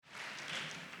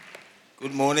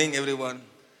Good morning, everyone.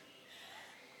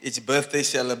 It's birthday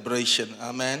celebration.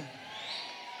 Amen.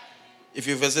 If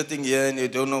you're visiting here and you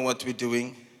don't know what we're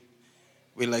doing,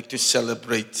 we like to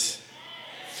celebrate.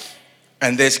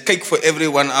 And there's cake for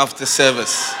everyone after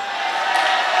service.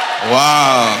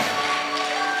 Wow.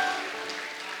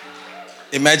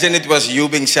 Imagine it was you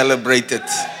being celebrated.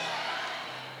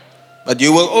 But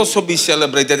you will also be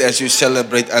celebrated as you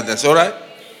celebrate others, all right?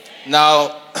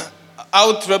 Now,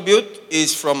 our tribute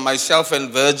is from myself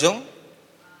and Virgil.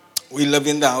 We live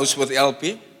in the house with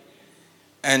LP.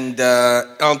 And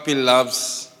LP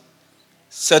loves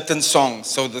certain songs.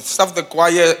 So the stuff the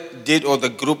choir did or the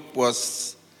group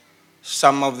was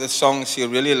some of the songs he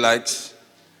really likes.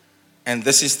 And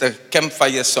this is the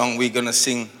campfire song we're going to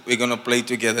sing. We're going to play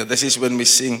together. This is when we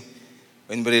sing,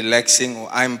 when we're relaxing, or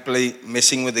I'm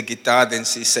messing with the guitar, then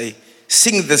she say,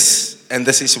 sing this, and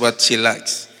this is what she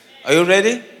likes. Are you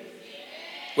ready?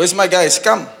 Where's my guys?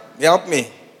 Come, help me.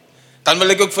 Dan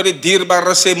wil ek ook vir die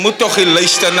dierbare sê, moet tog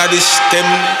luister na die stem.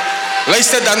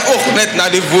 Luister dan ook net na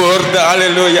die woorde.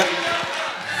 Halleluja.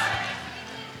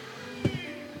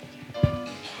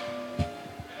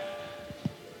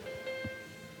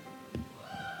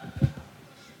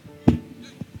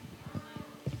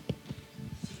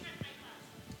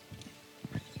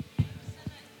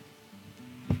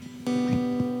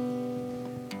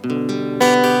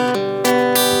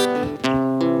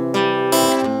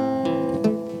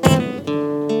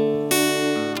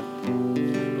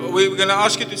 We're going to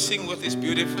ask you to sing what is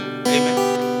beautiful. Amen.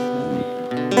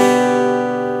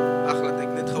 Ag, laat ek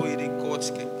net gou hierdie chords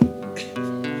kyk.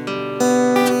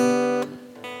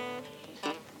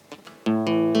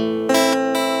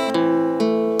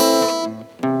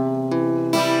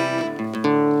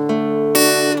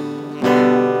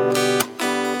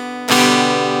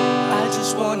 I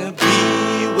just want to be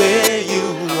where you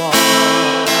are,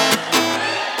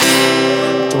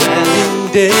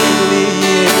 dwelling daily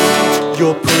in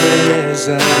your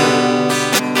presence.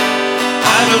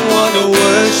 I don't want to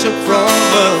worship from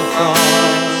afar,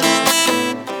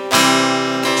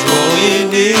 drawing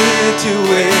near to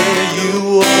where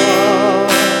you are.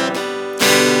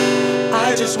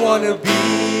 I just want to be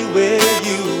where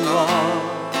you are,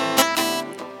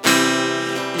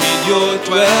 in your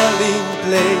dwelling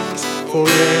place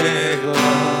forever.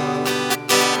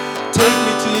 Take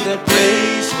me to that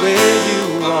place where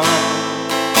you are.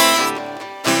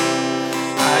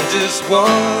 I just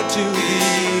want to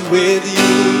be with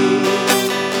you.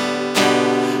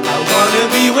 I want to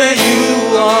be where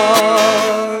you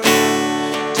are,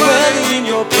 dwelling in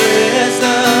your presence,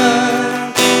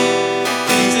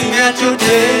 feasting at your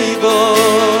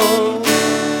table,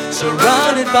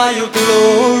 surrounded by your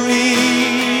glory,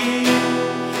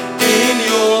 in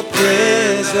your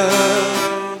presence.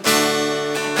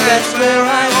 That's where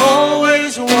I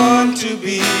always want to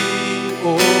be.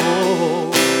 Oh,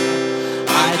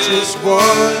 I just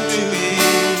want to be,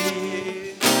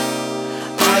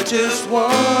 I just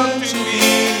want to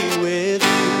be with you.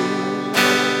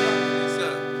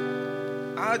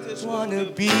 I just want to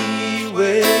be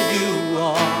where you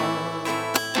are,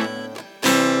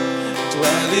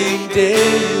 dwelling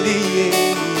daily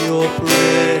in your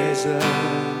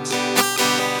presence.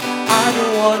 I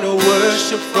don't want to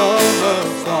worship from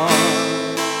afar,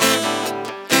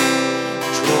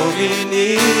 drawing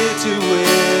near to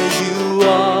where you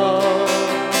are.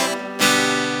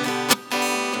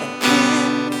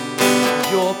 In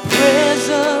your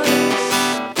presence,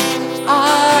 I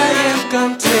am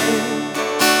content.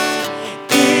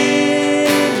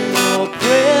 In your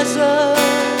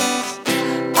presence,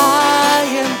 I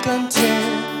am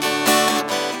content.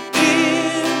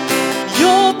 In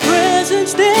your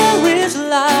presence, there is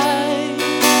life,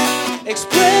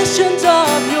 expressions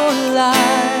of your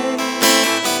life,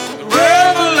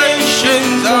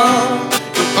 revelations of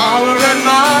your power and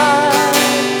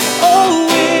might. Oh,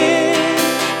 in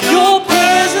your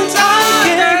presence I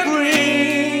can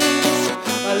bring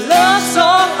a love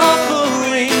song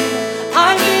offering.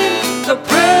 I'm in the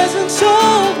presence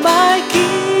of my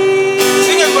King.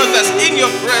 Sing it with us. In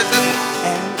your presence.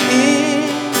 And in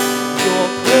your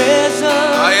presence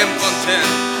I am content.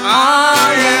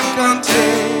 I am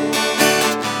content.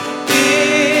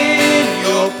 In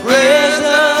your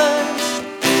presence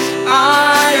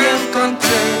I am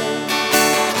content.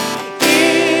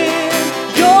 In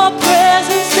your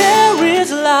presence there is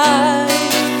light,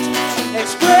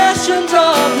 expressions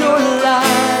of your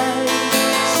light,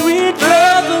 sweet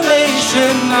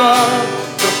revelation of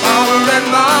your power and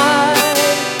might.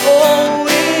 Oh,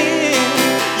 in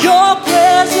your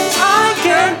presence I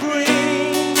can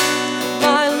bring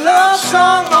my love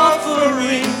song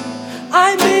offering.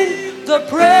 I'm in the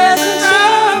presence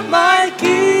of my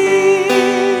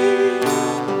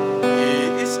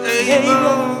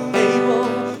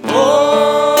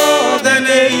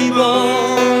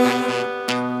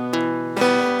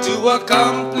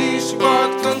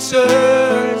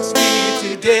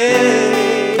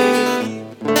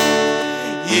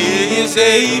is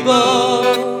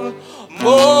able,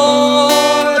 more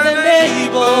than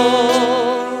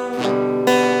able.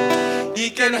 He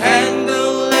can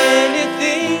handle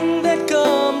anything that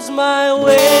comes my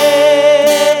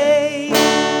way.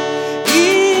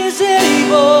 He is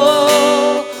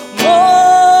able,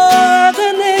 more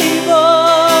than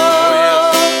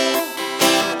able,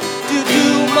 to do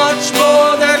much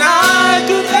more than I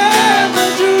could ever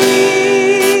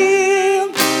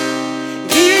dream.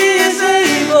 He is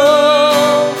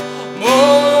able,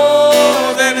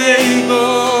 more than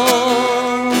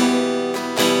able,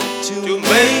 to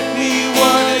make me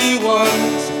what He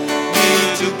wants me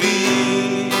to be.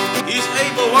 He's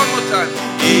able. One more time.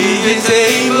 He is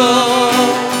able,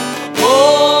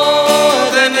 more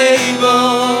than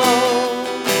able,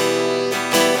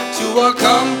 to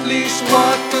accomplish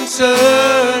what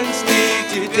concerns me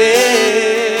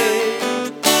today.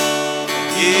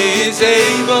 He is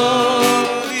able,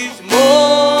 He's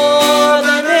more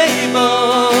than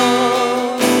able.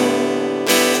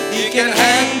 He can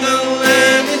handle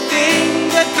anything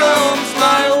that comes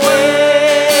my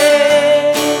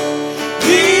way.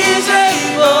 He is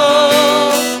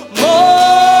able,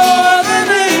 more than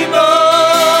able,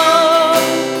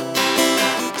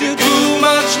 to do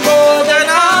much more than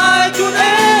I could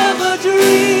ever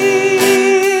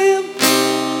dream.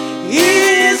 He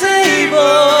is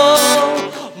able,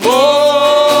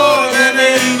 more than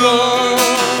able,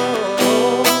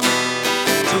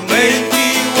 to make me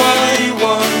what He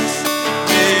wants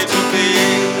me to be.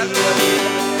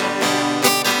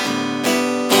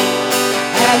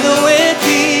 Hallowed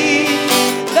be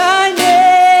Thy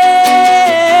name.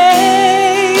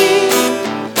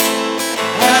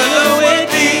 Hallowed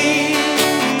be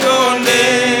Your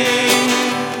name.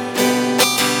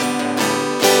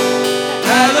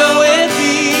 Hallowed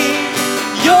be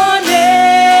Your name.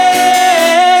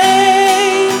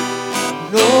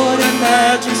 Lord and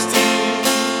Majesty,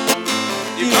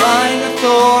 divine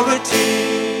authority.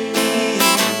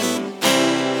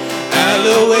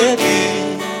 Hallowed be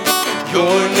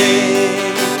Your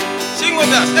name. Sing with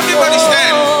us. Everybody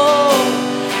stand.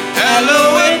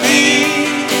 Hallowed be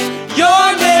Your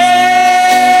name.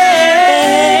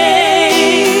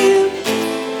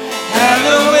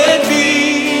 Hallowed be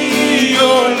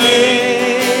Your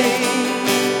name.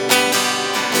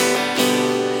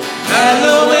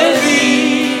 Hallowed be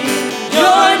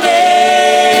Your name.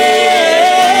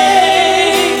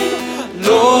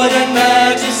 Lord and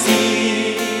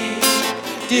Majesty,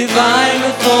 divine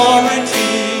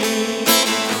authority.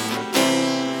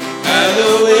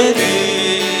 Hallowed be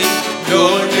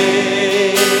Your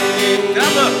name.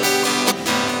 Come on.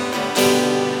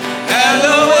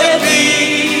 Hallowed be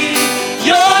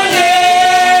Your name.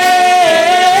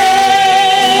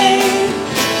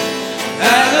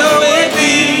 Hallowed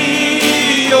be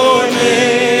Your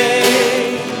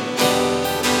name.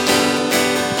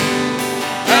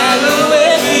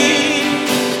 Hallowed be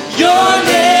Your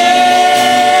name.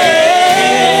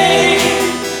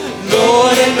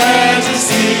 Lord and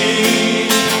Majesty,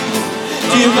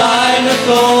 divine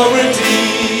authority.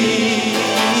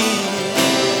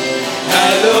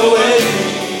 Hallowed be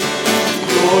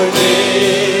Your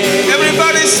name.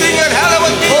 Everybody sing it.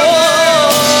 Hallowed be. Oh,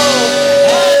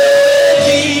 hallowed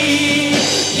be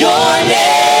Your name.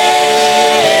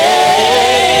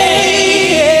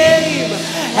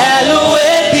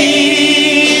 Hallowed be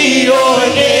Your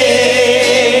name.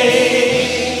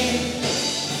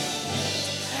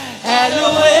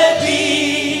 Hallowed be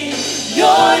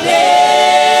Your name.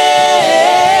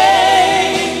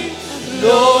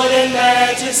 Lord and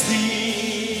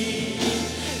Majesty,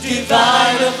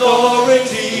 divine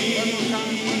authority.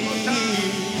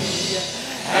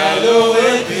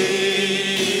 Hallowed be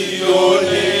Your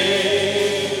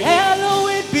name.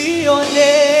 Hallowed be Your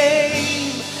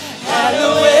name.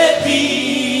 Hallowed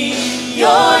be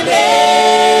Your name.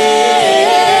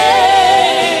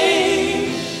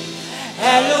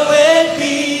 Hallowed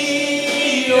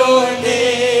be Your name.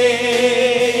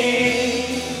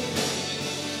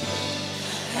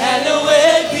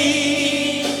 Hallowed be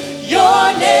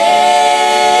Your name.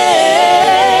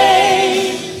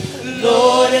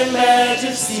 Lord and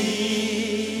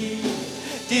Majesty,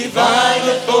 divine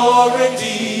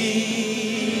authority.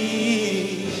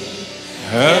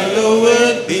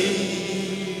 Hallowed be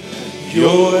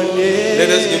Your name. Let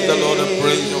us give the Lord a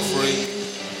praise offering.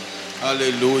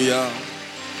 Hallelujah.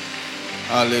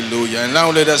 Hallelujah. And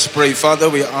now let us pray. Father,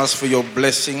 we ask for Your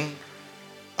blessing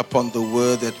upon the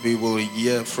word that we will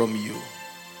hear from You.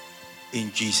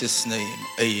 In Jesus' name,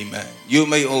 amen. You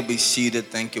may all be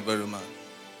seated. Thank you very much.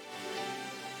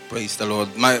 Praise the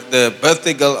Lord. The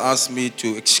birthday girl asked me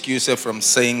to excuse her from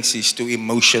saying she's too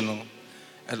emotional.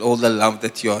 and all the love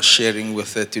that you are sharing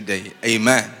with her today.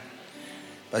 Amen.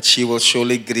 But she will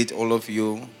surely greet all of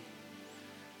you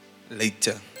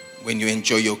later when you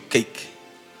enjoy your cake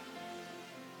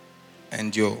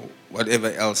and your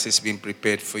whatever else has been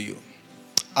prepared for you.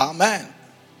 Amen.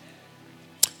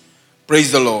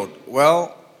 Praise the Lord.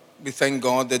 Well, we thank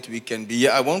God that we can be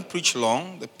here. I won't preach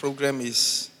long. The program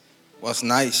was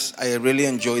nice. I really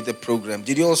enjoyed the program.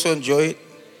 Did you also enjoy it?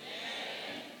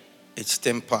 It's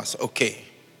 10 past. Okay.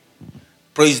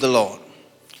 Praise the Lord.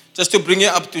 Just to bring you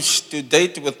up to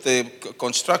date with the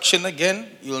construction again,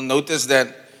 you'll notice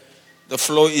that the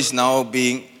floor is now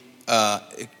being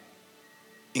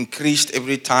increased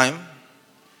every time.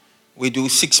 We do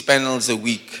 6 panels a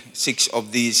week, 6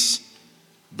 of these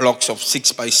blocks of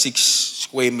 6 by 6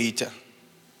 square meter.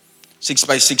 6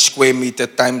 by 6 square meter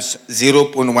times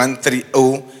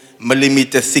 0.130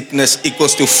 millimeter thickness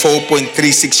equals to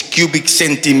 4.36 cubic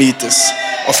centimeters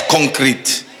of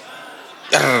concrete.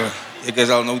 Ek is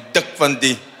al nou dik van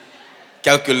die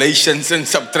calculations and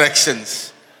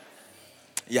subtractions.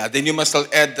 Yeah, then you must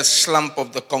add the slump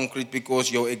of the concrete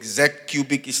because your exact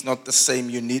cubic is not the same.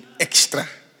 You need extra.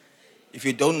 If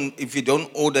you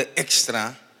don't order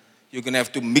extra, you're going to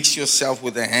have to mix yourself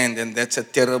with a hand, and that's a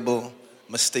terrible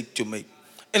mistake to make.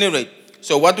 Anyway,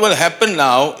 so what will happen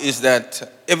now is that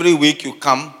every week you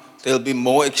come, there'll be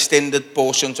more extended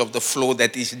portions of the floor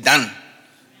that is done.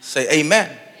 Say amen.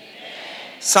 Amen.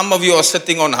 Some of you are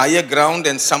sitting on higher ground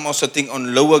and some are sitting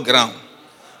on lower ground.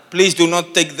 Please do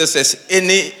not take this as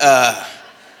any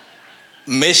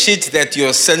message that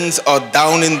your sins are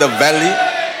down in the valley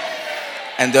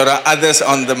and there are others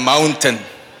on the mountain.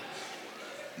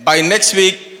 By next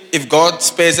week, if God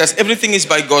spares us, everything is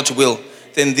by God's will,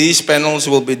 then these panels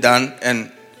will be done,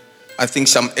 and I think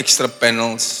some extra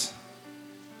panels.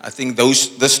 I think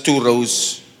those 2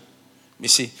 rows, you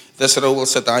see, this row will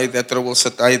sit high, that row will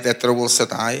sit high, that row will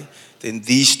sit high. Then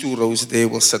these 2 rows there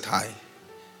will sit high.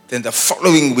 Then the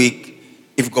following week,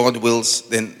 if God wills,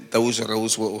 then those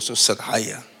rows will also sit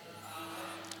higher.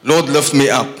 Lord, lift me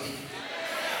up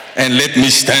and let me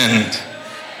stand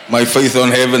my faith on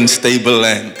heaven's stable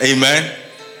land. Amen.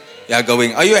 We are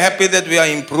going. Are you happy that we are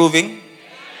improving?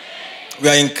 We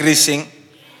are increasing.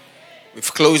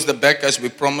 We've closed the back as we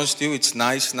promised you. It's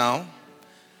nice now.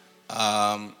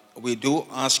 We do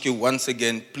ask you once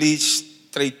again, please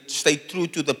stay true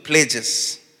to the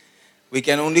pledges. We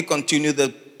can only continue the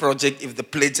project if the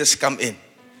pledges come in.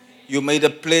 You made a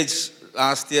pledge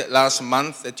last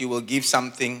month that you will give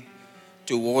something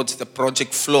towards the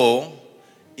project floor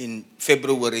in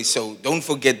February. So don't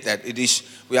forget that.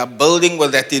 We are building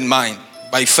with that in mind,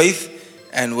 by faith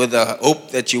and with the hope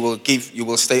that you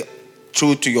will stay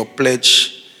true to your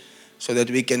pledge so that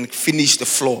we can finish the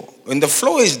floor. When the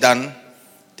floor is done,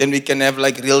 then we can have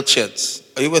like real church.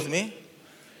 Are you with me?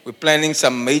 We're planning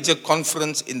some major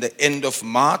conference in the end of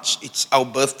March. It's our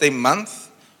birthday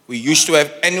month. We used to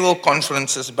have annual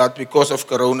conferences, but because of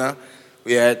Corona,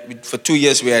 for 2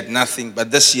 years we had nothing.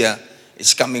 But this year,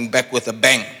 it's coming back with a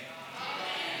bang.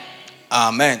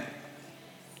 Amen.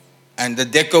 And the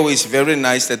deco is very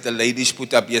nice that the ladies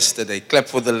put up yesterday. Clap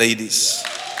for the ladies.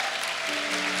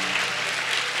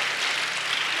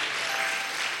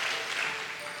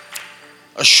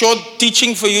 A short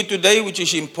teaching for you today, which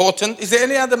is important. Is there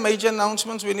any other major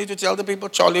announcements we need to tell the people?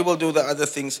 Charlie will do the other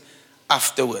things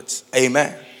afterwards.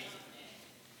 Amen.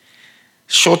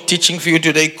 Short teaching for you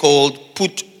today called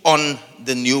Put on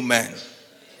the New Man.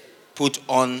 Put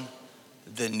on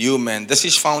the new man. This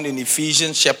is found in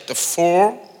Ephesians chapter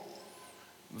 4,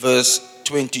 verse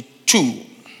 22.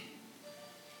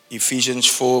 Ephesians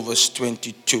 4, verse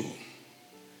 22.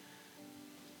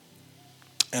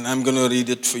 And I'm going to read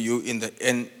it for you in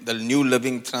the New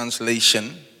Living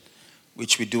Translation,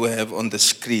 which we do have on the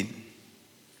screen.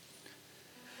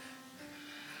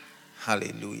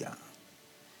 Hallelujah.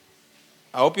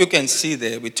 I hope you can see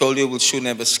there. We told you we'll soon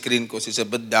have a screen because it's a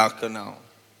bit darker now.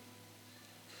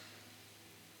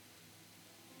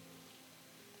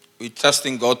 We're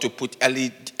trusting God to put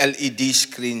LED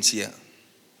screens here.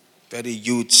 Very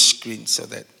huge screens so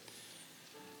that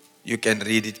you can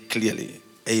read it clearly.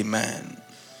 Amen.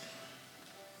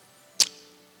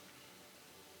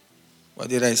 What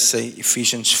did I say?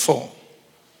 Ephesians 4,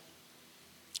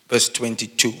 verse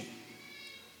 22.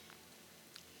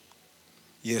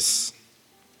 Yes.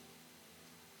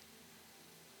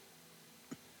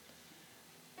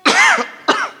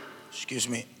 Excuse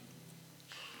me.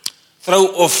 Throw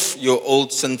off your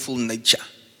old sinful nature.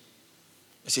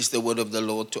 This is the word of the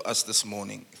Lord to us this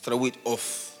morning. Throw it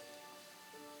off.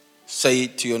 Say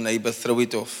to your neighbor, throw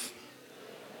it off.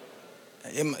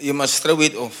 You must throw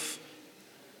it off.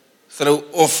 Throw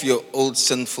off your old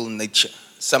sinful nature.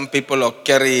 Some people are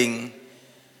carrying,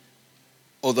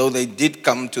 although they did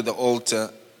come to the altar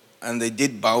and they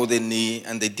did bow their knee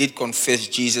and they did confess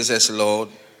Jesus as Lord.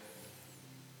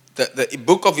 The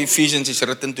book of Ephesians is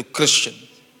written to Christians.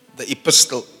 The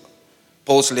epistle,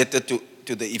 Paul's letter to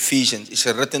the Ephesians, is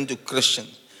written to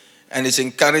Christians. And it's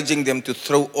encouraging them to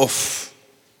throw off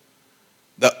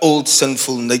the old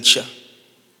sinful nature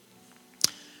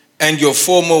and your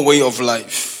former way of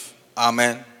life.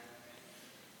 Amen.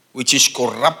 Which is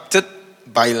corrupted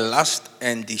by lust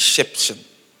and deception.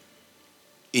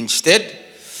 Instead,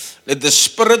 let the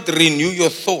Spirit renew your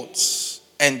thoughts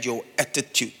and your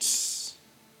attitudes.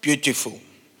 Beautiful.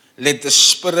 Let the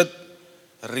Spirit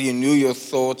renew your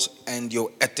thoughts and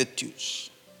your attitudes.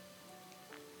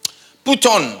 Put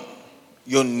on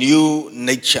your new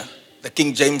nature. The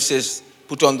King James says,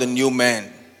 put on the new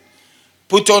man.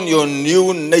 Put on your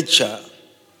new nature,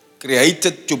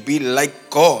 created to be like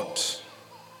God,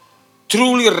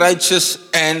 truly righteous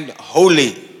and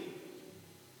holy.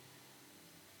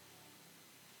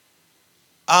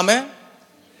 Amen.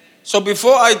 So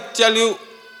before I tell you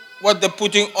what the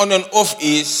putting on and off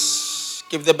is,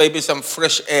 give the baby some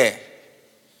fresh air.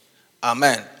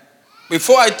 Amen.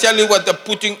 Before I tell you what the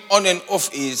putting on and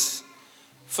off is,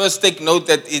 first take note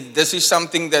that this is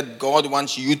something that God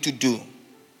wants you to do.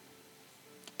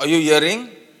 Are you hearing?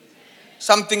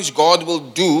 Some things God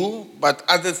will do, but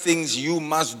other things you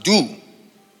must do.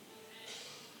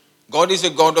 God is a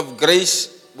God of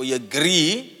grace, we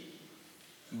agree,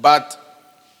 but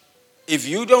if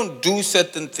you don't do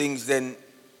certain things, then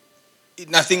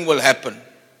nothing will happen.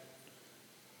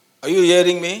 Are you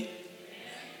hearing me?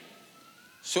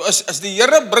 So as die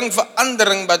Here bring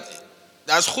verandering, but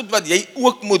daar's goed wat jy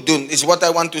ook moet doen, is what I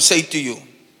want to say to you.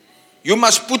 You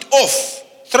must put off,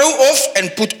 throw off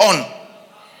and put on.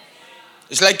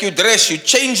 It's like you dress, you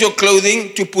change your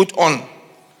clothing to put on.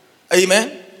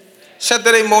 Amen.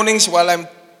 Saturday mornings while I'm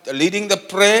leading the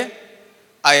prayer,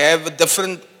 I have a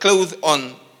different clothes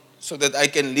on so that I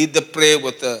can lead the prayer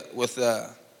with the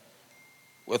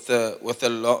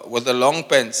long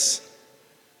pants,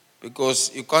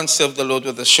 because you can't serve the Lord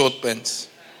with the short pants.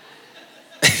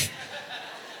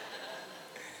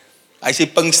 I say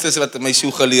Pinksters wat my so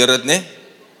geleer het, né?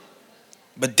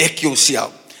 Bedek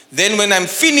yourself. Then when I'm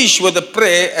finished with the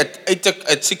prayer at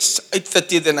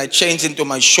 8:30, then I change into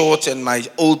my shorts and my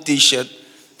old t-shirt.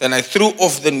 Then I threw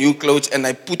off the new clothes and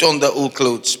I put on the old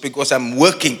clothes because I'm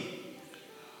working.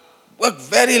 Work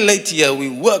very late here. We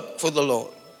work for the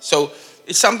Lord. So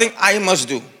it's something I must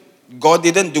do. God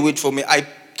didn't do it for me. I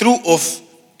threw off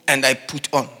and I put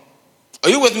on. Are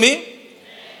you with me?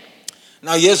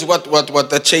 Now here's what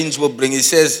the change will bring. It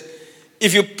says,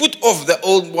 if you put off the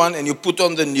old one and you put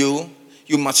on the new,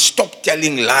 you must stop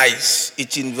telling lies.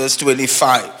 It's in verse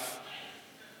 25.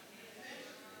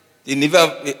 Die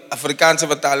nuwe Afrikaanse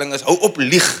vertaling is, hou op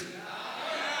lieg.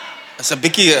 Dit is 'n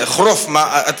bietjie grof,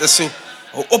 maar dit is so,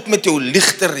 hou op met jou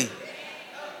liegterie.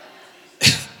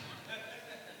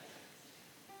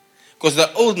 Because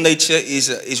the old nature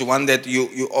is one that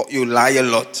you lie a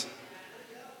lot.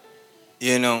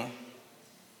 You know.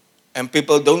 And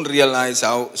people don't realize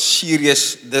how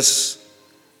serious this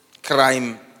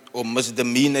crime or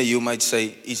misdemeanor, you might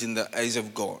say, is in the eyes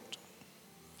of God.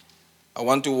 I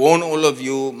want to warn all of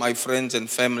you, my friends and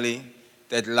family,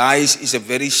 that lies is a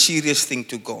very serious thing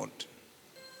to God.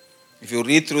 If you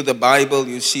read through the Bible,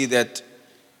 you see that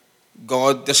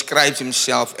God describes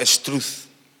himself as truth.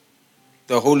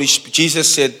 The Holy Spirit,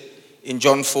 Jesus said in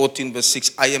John 14 verse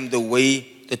 6, I am the way,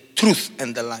 the truth,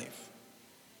 and the life.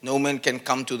 No man can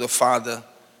come to the Father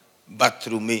but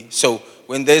through me. So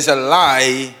when there's a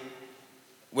lie,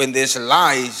 when there's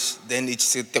lies, then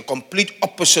it's the complete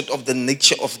opposite of the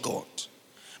nature of God.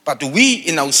 But we,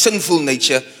 in our sinful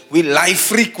nature, we lie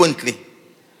frequently.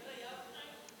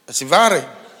 Dis die waarheid.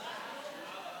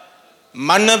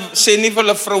 Manne sê nie vir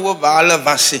hulle vroue waar hulle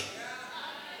was nie.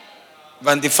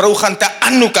 Want die vrou gaan te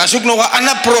aanhoek. As ook nog 'n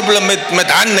ander probleem met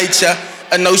haar nature,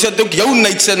 en nou sit ook jou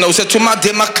nature, nou sit sommer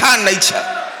de mekaar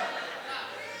nature.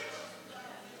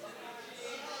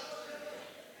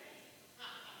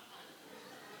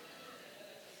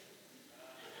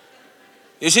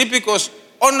 You see, because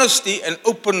honesty and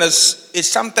openness it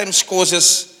sometimes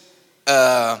causes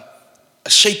a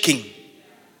shaking.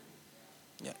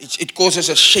 Yeah, it causes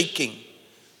a shaking.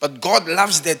 But God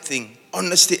loves that thing,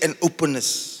 honesty and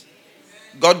openness.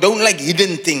 God don't like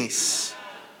hidden things.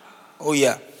 Oh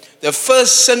yeah. The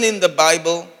first sin in the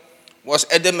Bible was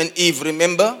Adam and Eve,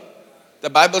 remember?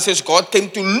 The Bible says God came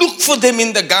to look for them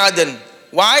in the garden.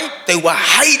 Why? They were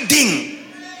hiding.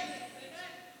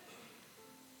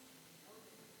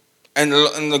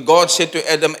 And God said to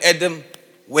Adam, Adam,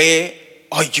 where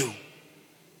are you?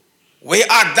 Where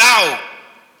art thou?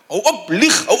 Hou op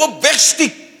lieg, hou op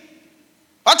wegstiek.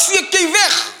 Wat steek jy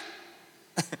weg?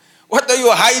 What are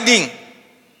you hiding?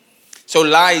 So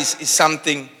lies is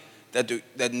something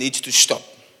that needs to stop.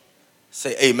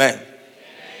 Say amen.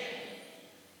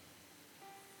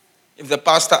 If the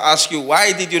pastor asks you,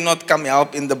 why did you not come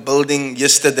help in the building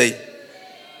yesterday?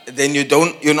 Then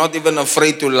you're not even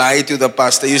afraid to lie to the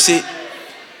pastor. You see?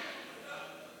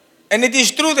 And it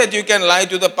is true that you can lie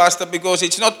to the pastor because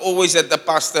it's not always that the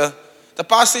pastor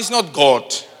is not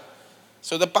God.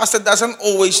 So the pastor doesn't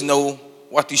always know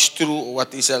what is true or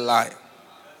what is a lie.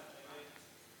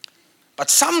 But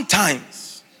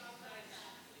sometimes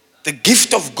the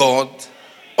gift of God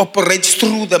operates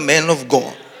through the man of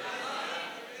God.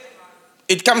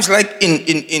 It comes like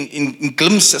in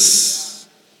glimpses.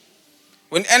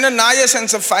 When Ananias and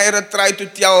Sapphira tried to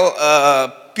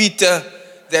tell Peter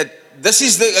that this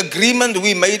is the agreement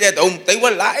we made at home, they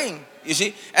were lying, you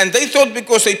see. And they thought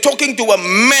because they're talking to a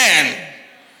man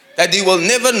that he will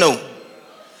never know.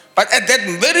 But at that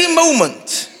very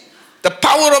moment, the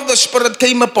power of the Spirit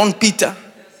came upon Peter.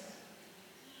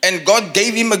 And God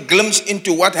gave him a glimpse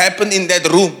into what happened in that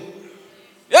room.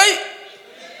 Hey!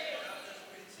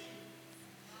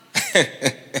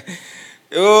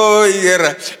 Oh,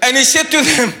 yeah. And he said to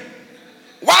them,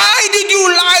 why did you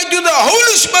lie to the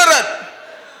Holy Spirit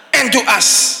and to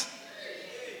us?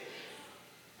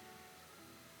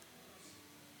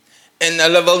 And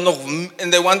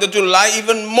they wanted to lie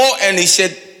even more. And he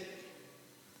said,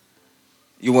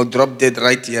 you will drop dead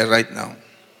right here, right now.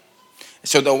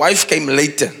 So the wife came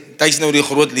later. Sy's nou die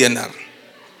groot leenaar.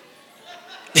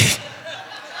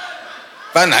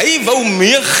 Want hy wou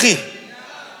meegee.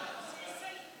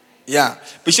 Yeah.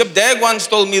 Bishop Dag once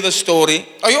told me the story.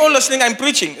 Are you all listening? I'm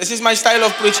preaching. This is my style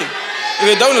of preaching. If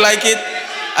you don't like it,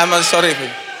 I'm sorry for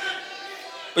you.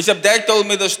 Bishop Dag told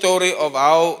me the story of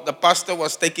how the pastor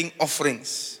was taking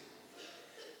offerings.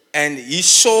 And he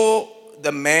saw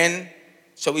the man.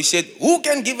 So he said, who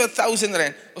can give 1,000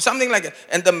 rand? Or something like that.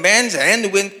 And the man's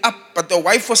hand went up, but the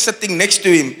wife was sitting next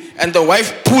to him. And the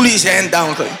wife pulled his hand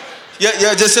down.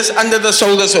 Yeah, just under the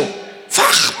shoulder. So,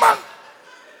 vach, man.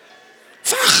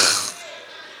 Vach.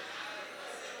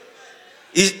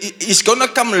 He's going to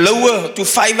come lower to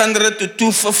 500 to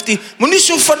 250. Moenie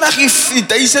so vinnig die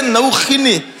 1000 nou gee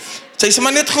nie. Sy is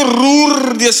maar net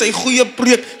geroer deur sy goeie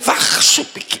preek. Wag so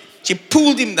bietjie. She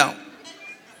pulled him down.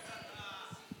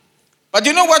 But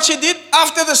you know what she did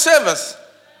after the service?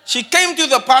 She came to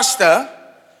the pastor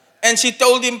and she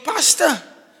told him, Pastor,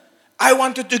 I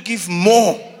wanted to give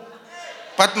more.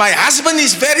 But my husband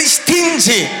is very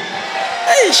stingy.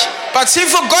 But she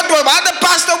forgot what the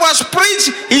pastor was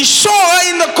preaching. He saw her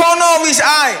in the corner of his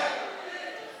eye.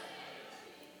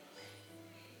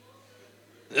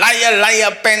 Liar,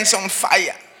 liar, pants on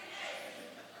fire.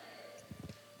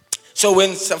 So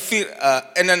when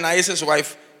Ananias'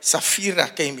 wife, Sapphira,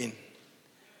 came in,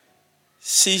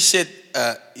 he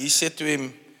said to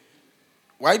him,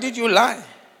 why did you lie?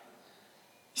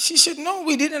 She said, no,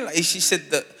 we didn't lie. She said,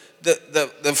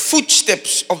 the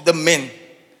footsteps of the men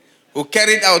who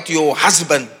carried out your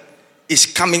husband is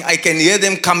coming. I can hear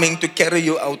them coming to carry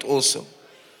you out also.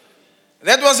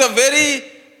 That was a very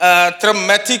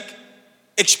traumatic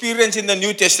experience in the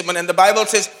New Testament. And the Bible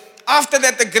says, after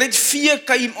that, the great fear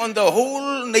came on the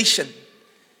whole nation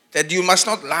that you must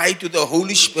not lie to the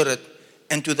Holy Spirit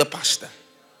and to the pastor.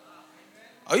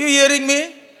 Are you hearing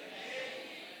me?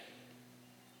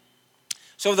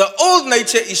 So the old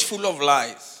nature is full of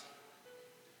lies.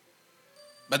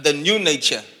 But the new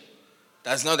nature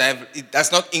does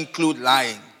not include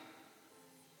lying.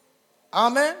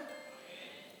 Amen?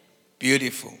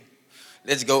 Beautiful.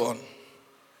 Let's go on.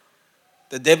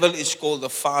 The devil is called the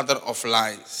father of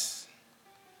lies.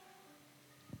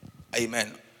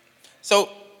 Amen. So,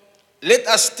 let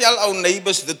us tell our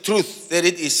neighbors the truth. There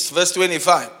it is, verse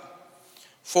 25.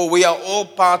 For we are all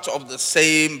parts of the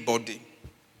same body.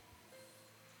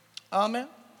 Amen.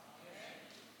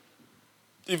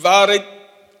 Die waarheid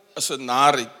is 'n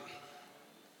narheid.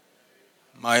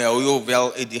 Maar hou jou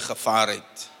wel uit die gevaar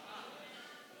uit.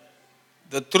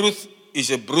 The truth is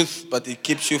a bruise, but it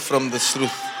keeps you from the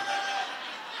truth.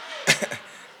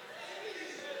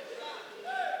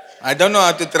 I don't know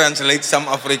how to translate some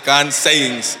Afrikaans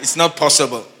sayings. It's not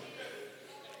possible.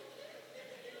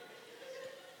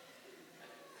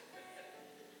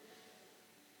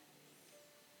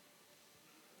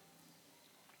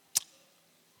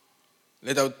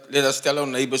 Let us tell our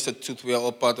neighbors the truth. We are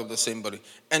all part of the same body.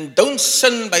 And don't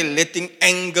sin by letting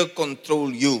anger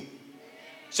control you.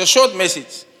 It's a short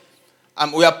message.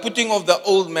 We are putting off the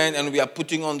old man and we are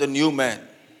putting on the new man.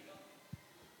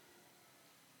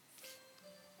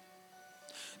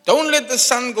 Don't let the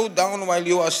sun go down while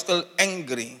you are still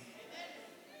angry.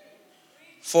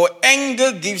 For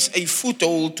anger gives a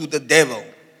foothold to the devil.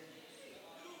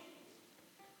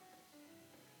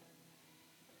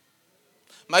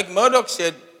 Mike Murdoch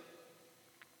said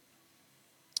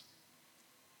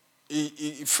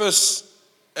he first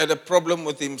had a problem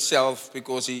with himself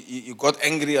because he got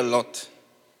angry a lot,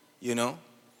 you know.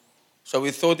 So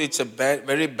he thought it's a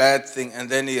very bad thing. And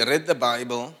then he read the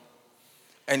Bible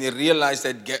and he realized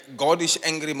that God is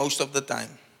angry most of the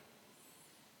time.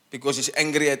 Because he's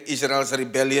angry at Israel's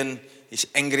rebellion. He's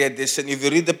angry at this. And if you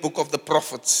read the book of the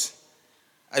prophets,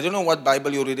 I don't know what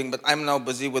Bible you're reading, but I'm now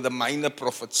busy with the minor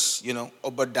prophets, you know,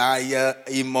 Obadiah,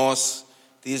 Amos,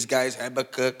 these guys,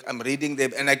 Habakkuk. I'm reading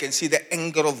them and I can see the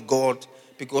anger of God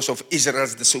because of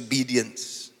Israel's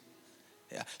disobedience.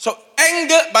 Yeah. So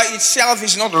anger by itself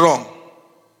is not wrong.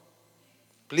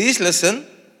 Please listen.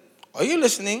 Are you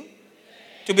listening?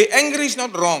 To be angry is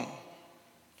not wrong.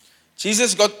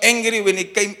 Jesus got angry when he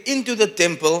came into the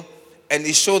temple and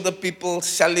he saw the people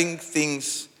selling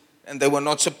things and they were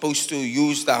not supposed to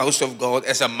use the house of God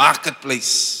as a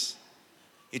marketplace.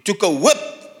 He took a whip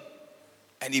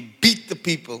and he beat the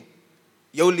people.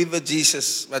 Jou liewe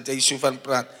Jesus, wat hy so van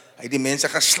praat, hy het die mense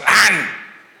geslaan.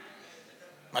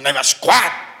 Maar hy was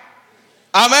kwaad.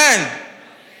 Amen.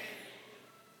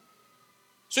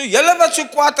 So julle wat so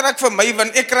kwaad raak vir my,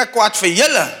 want ek raak kwaad vir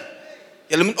julle.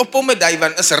 Julle moet ophou met die,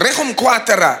 want is reg om kwaad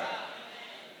te raak.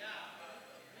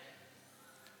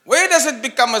 Where does it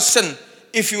become a sin?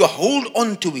 If you hold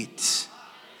on to it.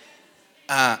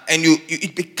 And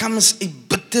it becomes a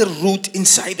bitter root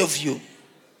inside of you.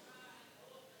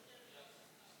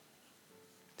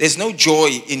 There's no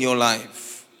joy in your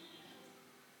life.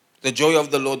 The joy of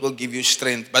the Lord will give you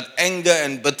strength. But anger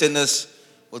and bitterness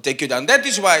will take you down. That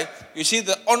is why, you see,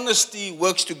 the honesty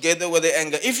works together with the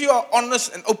anger. If you are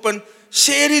honest and open,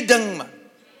 sê die ding, man.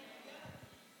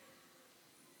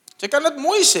 Jy kan dit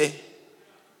mooi sê.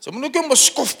 Jy moet ook om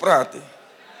beskof praat.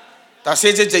 Daar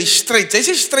sê jy stryd. Jy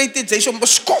sê stryd het, jy is om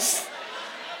beskof.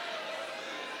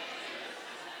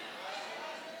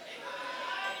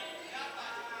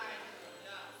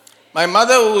 My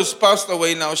mother, who's passed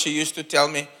away now, she used to tell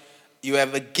me, you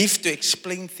have a gift to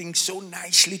explain things so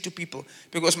nicely to people.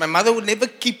 Because my mother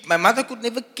could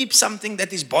never keep something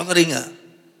that is bothering her.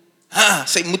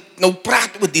 Sy moet nou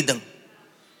praat oor die ding.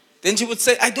 Then she would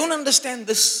say, I don't understand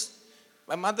this.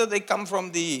 My mother, they come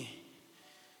from the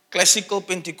classical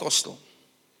Pentecostal.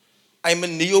 I'm a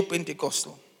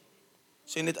neo-Pentecostal.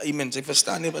 Sê net amen, sy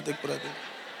verstaan nie wat ek praat.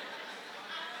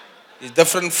 There's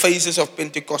different phases of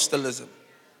Pentecostalism.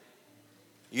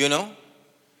 You know?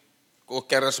 Or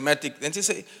charismatic. Then she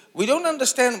say, we don't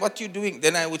understand what you're doing.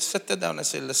 Then I would sit her down and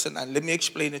say, listen, let me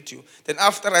explain it to you. Then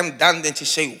after I'm done, then she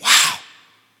say, wow,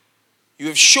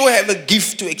 you sure have a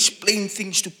gift to explain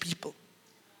things to people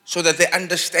so that they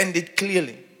understand it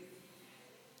clearly.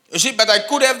 You see, but I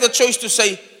could have the choice to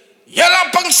say,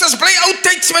 julle Pinksters bly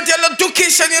oudtyds met julle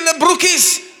doekies en julle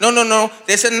broekies. No.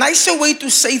 There's a nicer way to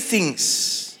say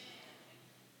things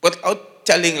without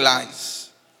telling lies.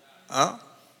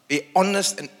 Be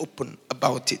honest and open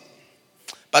about it.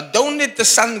 But don't let the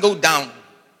sun go down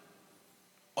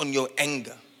on your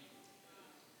anger.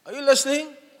 Are you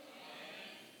listening?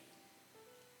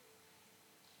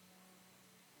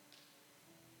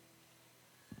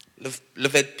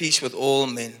 Live at peace with all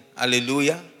men.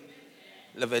 Hallelujah.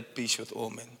 Live at peace with all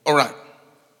men. All right.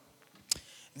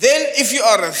 Then if you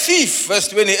are a thief, verse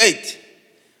 28.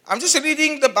 I'm just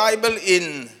reading the Bible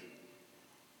in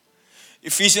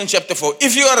Ephesians chapter 4.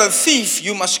 If you are a thief,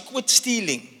 you must quit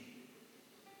stealing.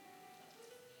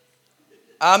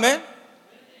 Amen.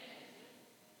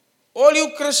 All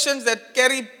you Christians that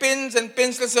carry pens and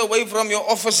pencils away from your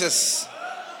offices.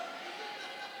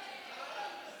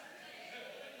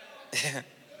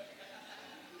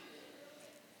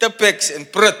 Tipex en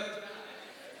prut.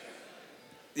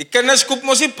 Die kinders koop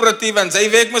mos nie prut nie, want sy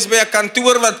werk mos by 'n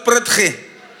kantoor wat prut gee.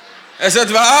 Is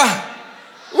dit waar?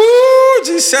 Ooh,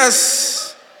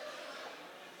 Jesus.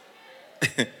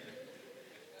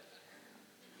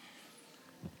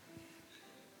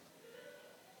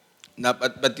 Now,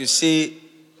 but you see,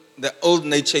 the old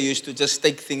nature used to just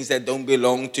take things that don't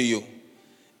belong to you.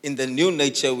 In the new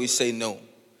nature, we say no.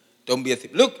 Don't be a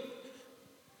thief. Look,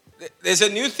 there's a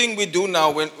new thing we do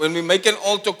now. When we make an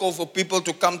altar call for people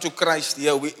to come to Christ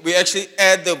here, we actually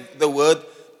add the word,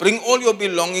 bring all your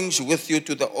belongings with you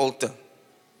to the altar.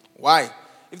 Why?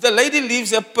 If the lady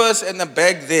leaves her purse and a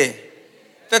bag there,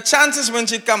 the chances when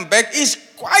she comes back is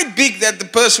quite big that the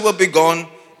purse will be gone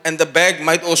and the bag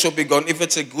might also be gone. If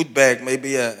it's a good bag,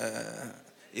 maybe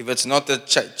if it's not a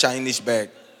Chinese bag.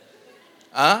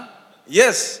 Huh?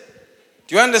 Yes.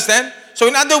 Do you understand? So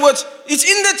in other words, it's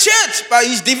in the church, but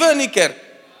he's diewe in die kerk.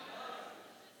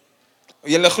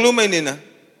 Julle glo my nie, né?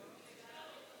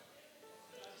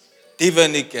 Diewe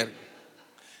in die kerk.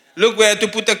 Look, we had to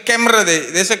put a camera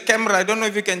there. There's a camera. I don't know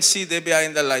if you can see there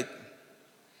behind the light.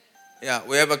 Yeah,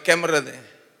 we have a camera there.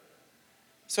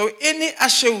 So any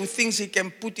usher who thinks he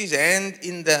can put his hand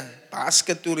in the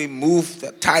basket to remove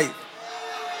the tithe,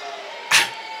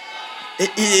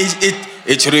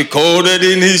 it's recorded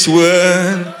in his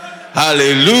word.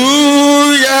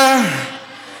 Hallelujah.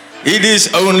 It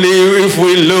is only if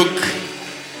we look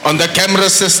on the camera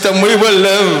system we will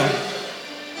live.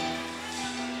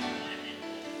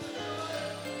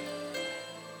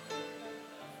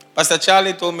 Pastor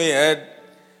Charlie told me, I heard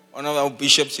one of our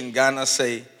bishops in Ghana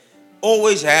say,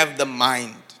 always have the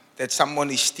mind that someone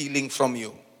is stealing from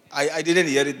you. I didn't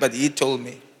hear it, but he told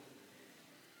me.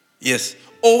 Yes,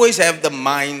 always have the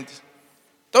mind.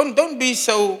 Don't be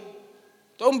so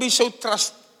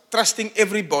trusting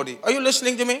everybody. Are you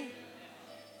listening to me?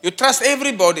 You trust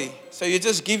everybody. So you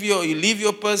just you leave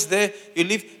your purse there,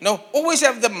 No, always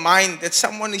have the mind that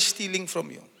someone is stealing from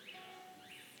you.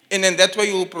 And then that way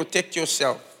you will protect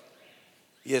yourself.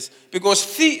 Yes, because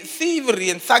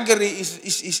thievery and thuggery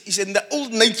is in the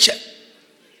old nature.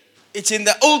 It's in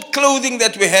the old clothing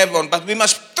that we have on, but we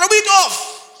must throw it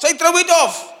off. Say, throw it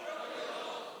off.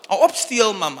 Or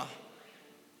opsteal, mama.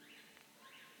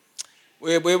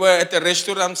 We were at a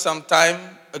restaurant some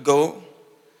time ago.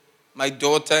 My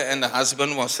daughter and the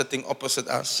husband were sitting opposite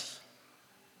us.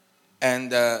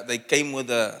 And they came with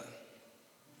the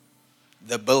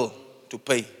bill to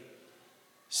pay.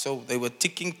 So they were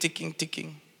ticking.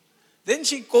 Then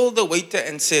she called the waiter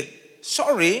and said,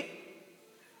 sorry,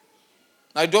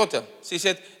 my daughter. She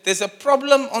said, there's a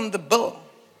problem on the bill.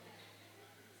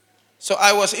 So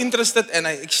I was interested and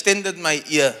I extended my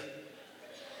ear.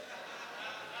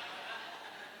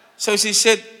 So she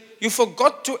said, you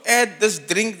forgot to add this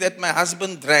drink that my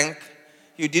husband drank.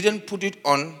 You didn't put it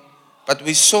on, but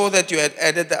we saw that you had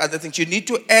added the other things. You need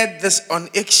to add this on.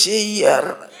 Ek sê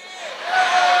hier.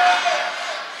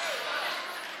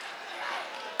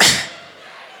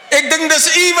 Ek dink dis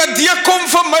u wat hier kom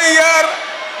vir my jaar.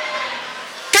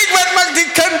 Kyk wat maak die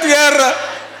kind jare.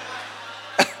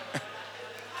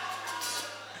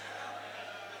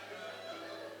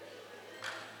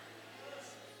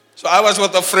 So I was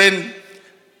with a friend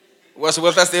who was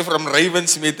with us there from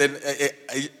Ravensmith, and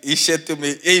he said to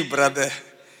me, hey brother,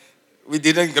 we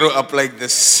didn't grow up like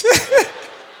this.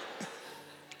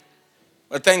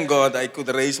 But thank God I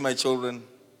could raise my children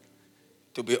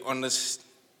to be honest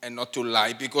and not to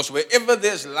lie. Because wherever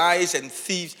there's lies and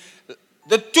thieves,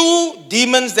 the two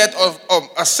demons that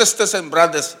are sisters and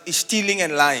brothers is stealing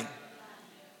and lying.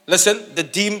 Listen, the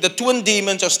twin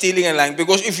demons are stealing and lying.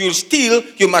 Because if you steal,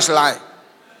 you must lie.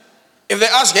 If they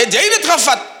ask, het jy dit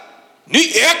gevat?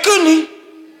 Nee, ek nie.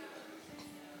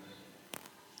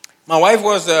 My wife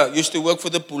used to work for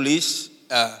the police.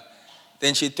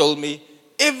 Then she told me,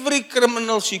 every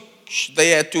criminal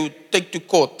they had to take to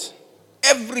court,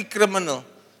 every criminal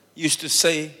used to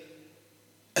say,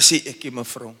 "As ek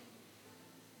mevrou."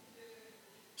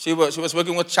 She was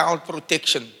working with child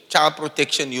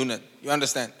protection unit. You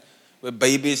understand? Where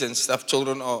babies and stuff,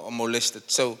 children are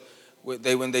molested. So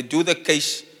when they do the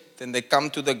case, then they come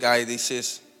to the guy. They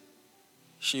says,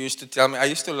 she used to tell me, I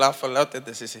used to laugh a lot at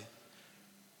this. She said,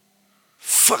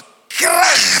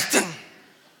 verkrachting.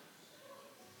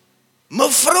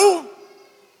 Mevrou,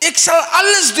 ek sal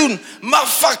alles doen, maar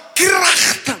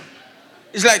verkrachting.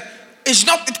 It's like,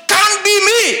 it can't be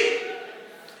me.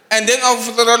 And then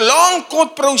after a long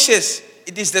court process,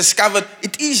 it is discovered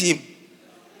it is him.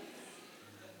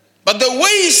 But the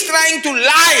way he's trying to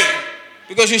lie,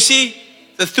 because you see,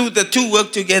 the two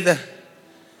work together.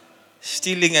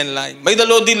 Stealing and lying. May the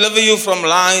Lord deliver you from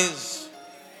lies.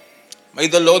 May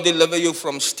the Lord deliver you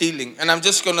from stealing. And I'm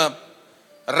just going to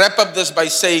wrap up this by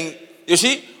saying, you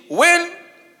see, when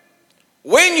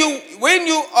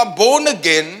you are born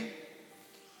again,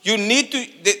 there needs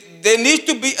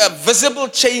to be a visible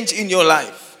change in your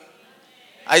life.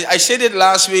 I said it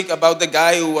last week about the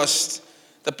guy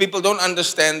the people don't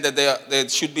understand that they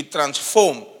should be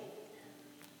transformed.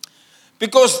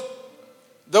 Because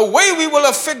the way we will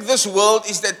affect this world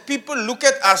is that people look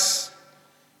at us,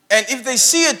 and if they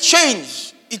see a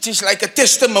change, it is like a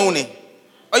testimony.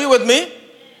 Are you with me?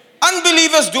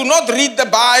 Unbelievers do not read the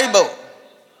Bible.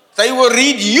 They will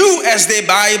read you as their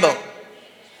Bible.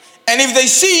 And if they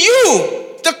see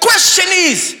you, the question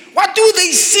is, what do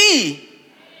they see?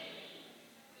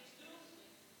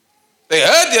 They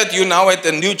heard that you now at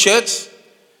a new church.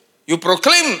 You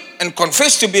proclaim and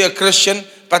confess to be a Christian,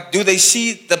 but do they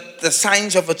see the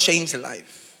signs of a changed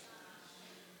life?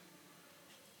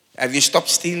 Have you stopped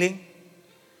stealing?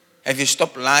 Have you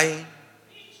stopped lying?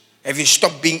 Have you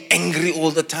stopped being angry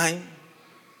all the time?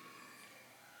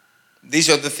 These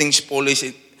are the things Paul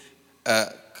is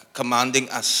commanding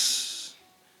us.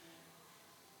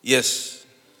 Yes.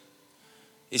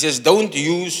 He says, don't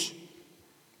use...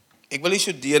 Ek wil nie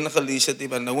so deen gelees het,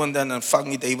 want nou en dan vang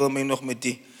die duivel my nog met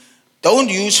die.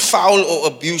 Don't use foul or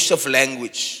abusive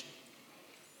language.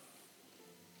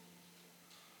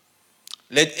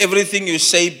 Let everything you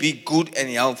say be good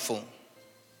and helpful,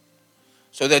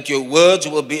 so that your words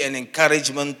will be an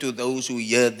encouragement to those who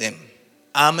hear them.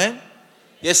 Amen.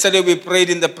 Yesterday we prayed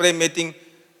in the prayer meeting,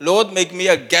 Lord, make me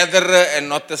a gatherer and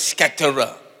not a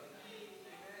scatterer.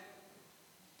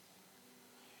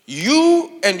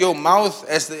 You and your mouth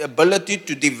has the ability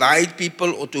to divide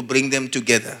people or to bring them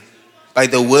together by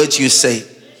the words you say.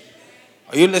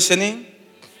 Are you listening?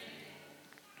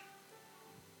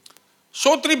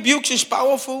 Short rebukes is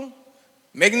powerful.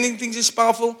 Making things is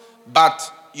powerful.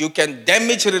 But you can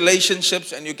damage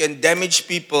relationships and you can damage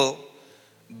people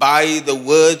by the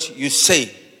words you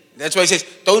say. That's why it says,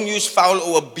 don't use foul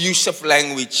or abusive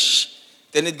language.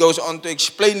 Then it goes on to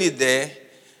explain it there.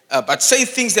 But say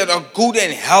things that are good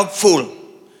and helpful,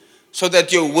 so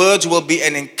that your words will be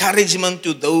an encouragement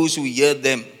to those who hear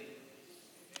them.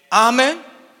 Amen.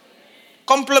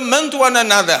 Compliment one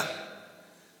another.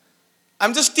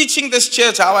 I'm just teaching this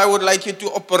church how I would like you to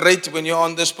operate when you're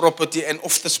on this property and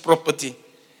off this property.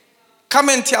 Come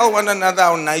and tell one another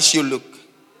how nice you look.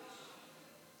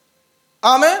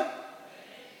 Amen.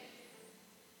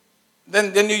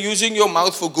 Then you're using your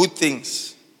mouth for good things.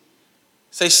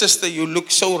 Say, sister, you look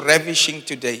so ravishing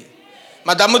today.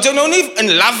 Maar dan moet jy nou nie in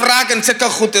love raak en sulke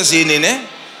goed te sien nie, né?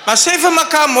 Maar sê vir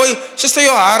mekaar mooi, sister,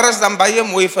 jou haar is dan baie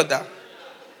mooi vandag.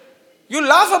 You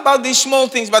laugh about these small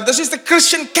things, but this is the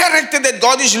Christian character that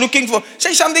God is looking for.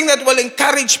 Say something that will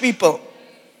encourage people.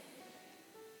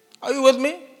 Are you with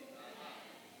me?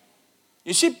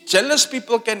 You see, jealous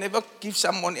people can never give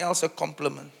someone else a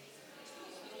compliment.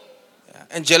 Yeah.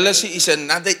 And jealousy is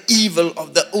another evil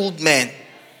of the old man.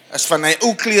 As van hy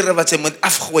ou klere wat sy moet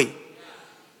afgooi.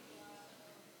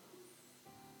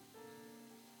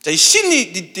 Sy sien nie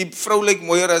die vrou lyk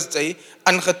mooier as sy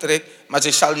aangetrek, maar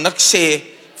sy sal niks sê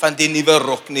van die nuwe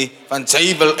rok nie, want sy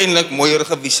wil eintlik mooier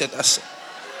gewees het as sy.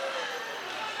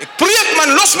 Ek preek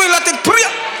man, los my, laat ek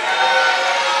preek.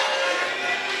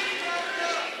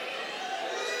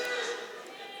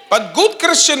 But good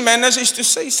Christian manners is to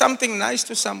say something nice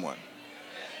to someone.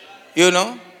 You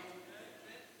know?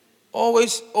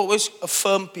 Always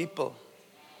affirm people.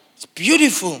 It's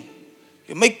beautiful.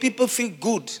 You make people feel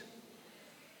good.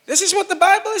 This is what the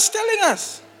Bible is telling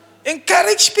us.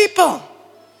 Encourage people.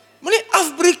 Moenie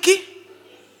afbreekie.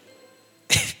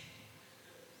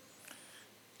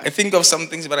 I think of some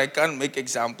things, but I can't make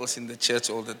examples in the church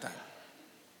all the time.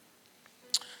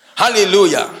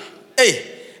 Hallelujah.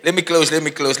 Hey, let me close.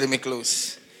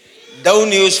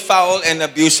 Don't use foul and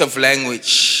abusive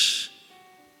language.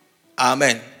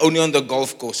 Amen. Only on the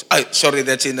golf course. Sorry,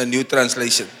 that's in the New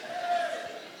Translation.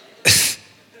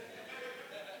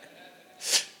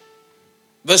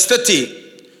 Verse 30.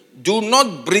 Do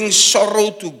not bring sorrow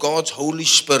to God's Holy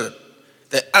Spirit.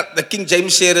 The King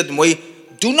James said it mooi.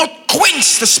 Do not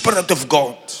quench the Spirit of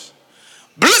God.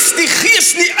 Blus die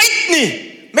gees nie uit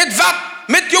nie. Met wat?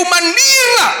 Met jou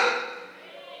maniere.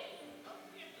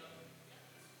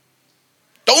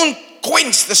 Don't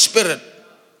quench the Spirit.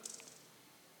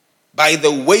 By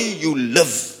the way you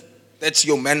live. That's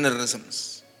your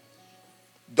mannerisms.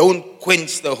 Don't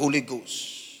quench the Holy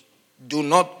Ghost. Do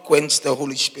not quench the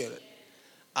Holy Spirit.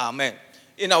 Amen.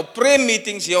 In our prayer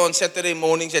meetings here on Saturday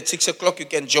mornings at 6 o'clock, you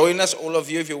can join us, all of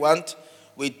you, if you want.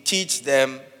 We teach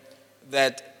them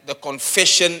that the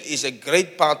confession is a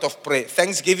great part of prayer.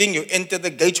 Thanksgiving, you enter the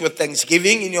gates with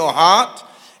thanksgiving in your heart,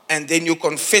 and then you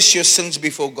confess your sins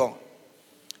before God.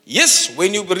 Yes,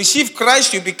 when you receive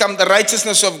Christ, you become the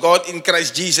righteousness of God in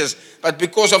Christ Jesus. But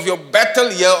because of your battle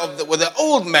here with the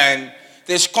old man,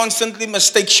 there's constantly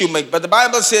mistakes you make. But the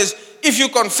Bible says, if you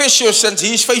confess your sins,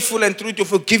 He is faithful and true to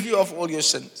forgive you of all your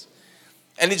sins.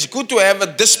 And it's good to have a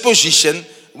disposition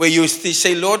where you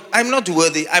say, Lord, I'm not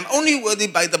worthy. I'm only worthy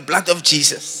by the blood of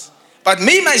Jesus. But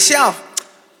me, myself,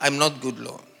 I'm not good,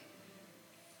 Lord.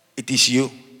 It is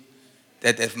you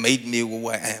that have made me who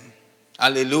I am.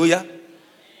 Hallelujah.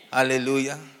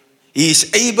 Hallelujah. He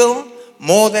is able,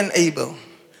 more than able,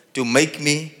 to make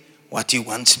me what He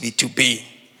wants me to be.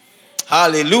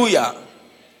 Hallelujah.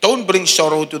 Don't bring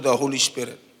sorrow to the Holy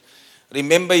Spirit.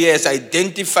 Remember, he has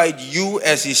identified you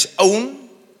as his own,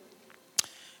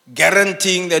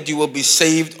 guaranteeing that you will be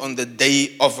saved on the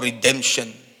day of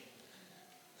redemption.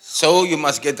 So you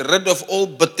must get rid of all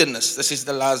bitterness. This is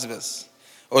the last verse,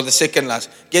 or the second last.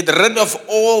 Get rid of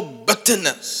all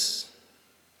bitterness.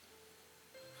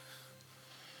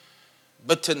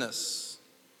 Bitterness.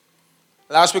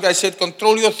 Last week I said,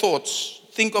 control your thoughts.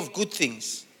 Think of good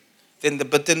things. Then the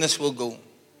bitterness will go.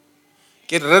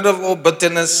 Get rid of all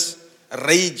bitterness,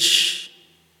 rage,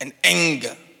 and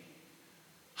anger.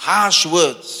 Harsh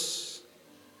words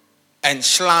and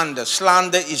slander.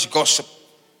 Slander is gossip.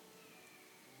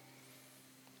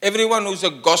 Everyone who's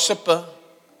a gossiper,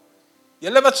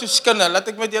 julle wat so skinne, laat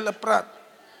ek met julle praat.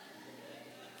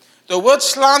 The word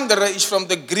slanderer is from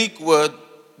the Greek word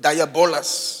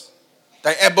diabolos.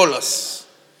 Diabolos.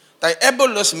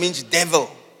 Diabolos means devil.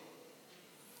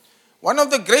 One of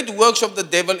the great works of the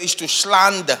devil is to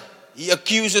slander. He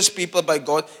accuses people by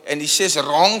God and he says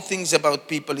wrong things about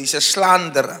people. He's a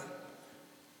slanderer.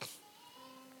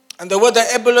 And the word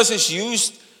diabolos is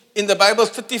used in the Bible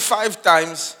 35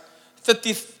 times.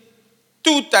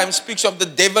 32 times speaks of the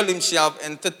devil himself,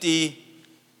 and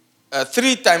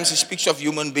 33 times he speaks of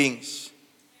human beings.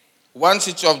 Once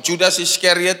it's of Judas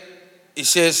Iscariot, he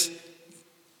says,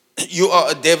 you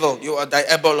are a devil, you are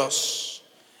diabolos.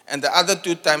 And the other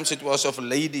 2 times it was of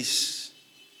ladies,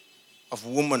 of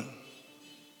women,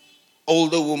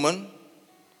 older women.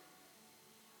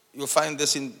 You'll find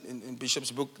this in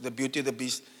Bishop's book, The Beauty of the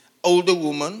Beast. Older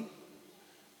woman.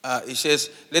 He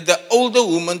says, let the older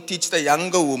woman teach the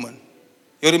younger woman.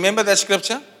 You remember that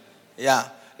scripture? Yeah.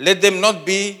 Let them not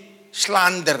be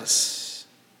slanderers.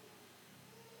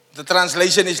 The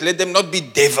translation is, let them not be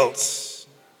devils.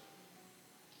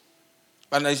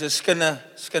 Want hy sê skinne.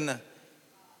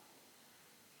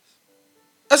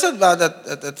 Is dit waar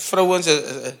dat vrouens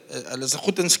hulle is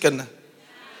goed in skinne?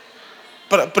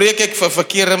 Preek ek vir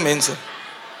verkeerde mense.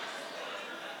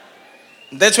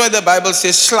 That's why the Bible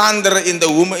says slander in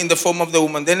the woman, in the form of the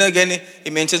woman. Then again, he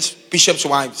mentions bishop's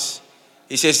wives.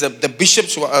 He says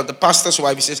the pastor's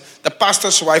wife. He says the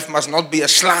pastor's wife must not be a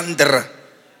slanderer.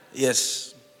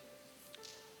 Yes,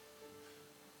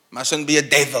 mustn't be a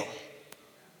devil.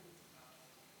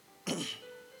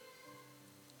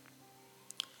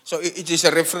 So it is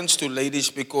a reference to ladies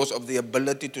because of the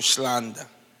ability to slander.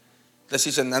 This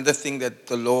is another thing that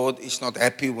the Lord is not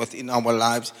happy with in our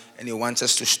lives, and He wants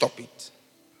us to stop it.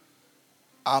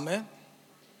 Amen.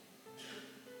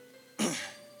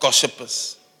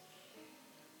 Gossipers.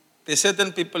 There's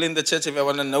certain people in the church, if I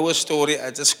want to know a story,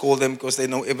 I just call them because they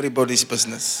know everybody's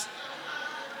business.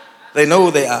 They know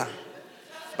who they are.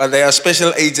 But they are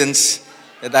special agents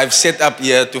that I've set up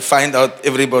here to find out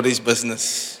everybody's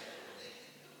business.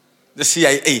 The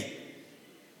CIA.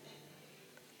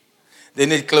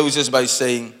 Then it closes by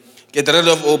saying, get rid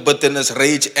of all bitterness,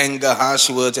 rage, anger, harsh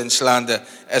words, and slander,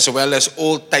 as well as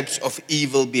all types of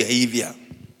evil behavior.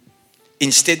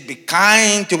 Instead, be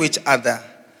kind to each other,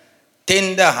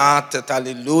 tender-hearted,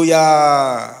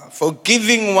 hallelujah,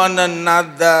 forgiving one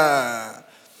another,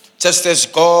 just as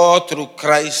God through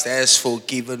Christ has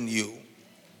forgiven you.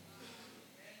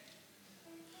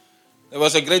 There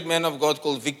was a great man of God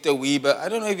called Victor Weber. I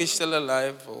don't know if he's still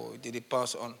alive or did he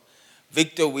pass on.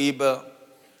 Victor Weber,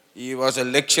 he was a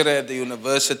lecturer at the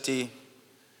university,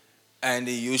 and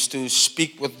he used to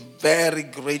speak with very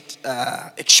great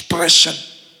expression.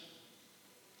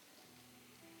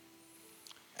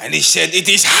 And he said, it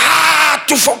is hard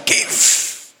to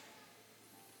forgive.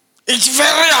 It's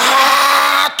very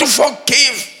hard to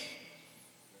forgive.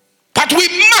 But we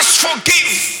must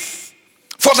forgive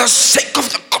for the sake of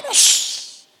the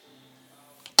cross.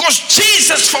 Because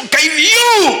Jesus forgave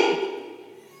you.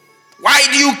 Why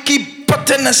do you keep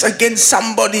bitterness against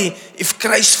somebody if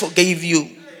Christ forgave you?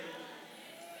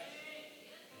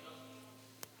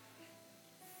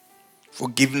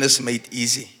 Forgiveness made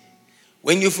easy.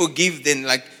 When you forgive, then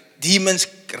like demons,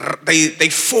 they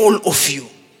fall off you.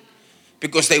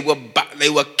 Because they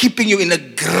were keeping you in a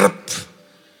grip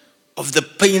of the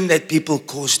pain that people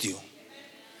caused you.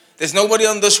 There's nobody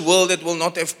on this world that will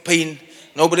not have pain.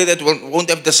 Nobody that won't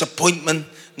have disappointment.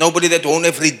 Nobody that won't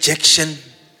have rejection.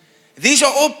 These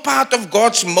are all part of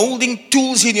God's molding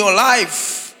tools in your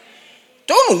life.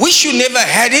 Don't wish you never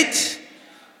had it.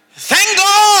 Thank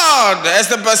God, as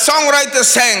the songwriter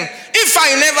sang, if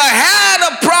I never had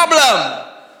a problem,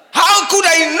 how could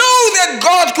I know that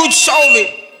God could solve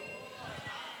it?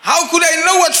 How could I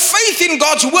know what faith in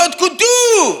God's word could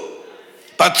do?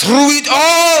 But through it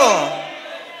all,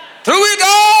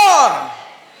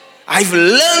 I've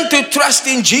learned to trust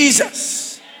in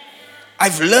Jesus.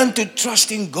 I've learned to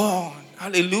trust in God.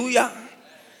 Hallelujah.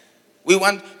 We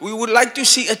would like to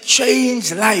see a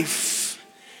changed life,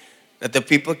 that the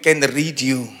people can read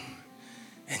you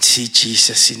and see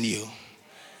Jesus in you.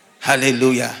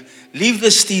 Hallelujah. Leave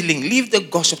the stealing, leave the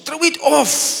gossip, throw it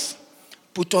off.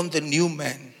 Put on the new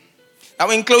man. Now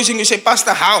in closing, you say,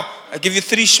 Pastor, how? I give you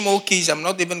 3 small keys. I'm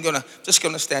not even just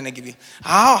gonna stand and give you.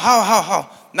 How?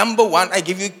 Number 1, I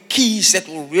give you keys that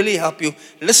will really help you.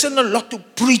 Listen a lot to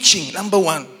preaching, number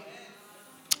 1.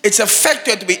 It's a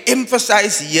factor to be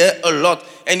emphasized here a lot.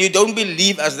 And you don't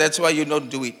believe us, that's why you don't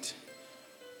do it.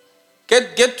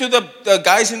 Get to the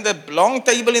guys in the long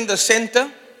table in the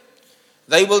center.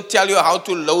 They will tell you how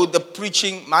to load the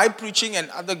preaching, my preaching and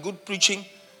other good preaching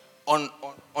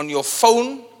on your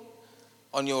phone,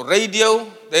 on your radio.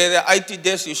 They're the IT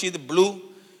desk, you see the blue.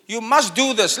 You must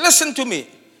do this. Listen to me.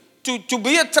 To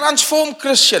be a transformed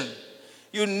Christian,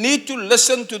 you need to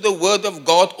listen to the word of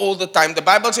God all the time. The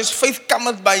Bible says faith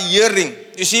cometh by hearing.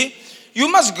 You see,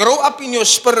 you must grow up in your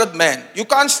spirit, man. You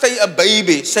can't stay a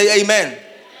baby. Say amen.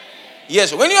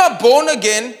 Yes, when you are born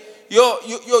again,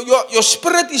 your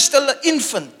spirit is still an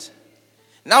infant.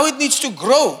 Now it needs to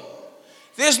grow.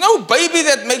 There's no baby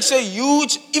that makes a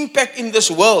huge impact in this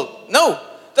world. No,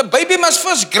 the baby must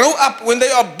first grow up. When they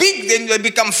are big, then they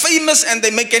become famous and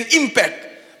they make an impact.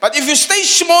 But if you stay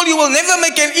small, you will never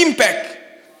make an impact.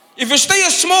 If you stay a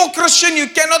small Christian, you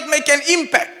cannot make an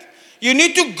impact. You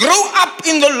need to grow up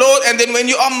in the Lord, and then when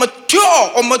you are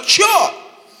mature,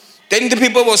 then the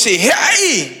people will say,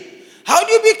 hey, how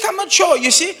do you become mature?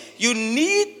 You see, you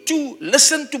need to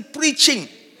listen to preaching.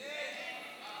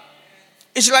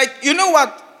 It's like, you know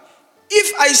what?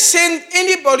 If I send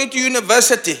anybody to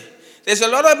university, there's a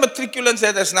lot of matriculants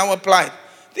that has now applied.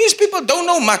 These people don't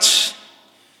know much.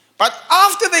 But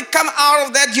after they come out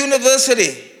of that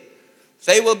university,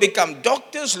 they will become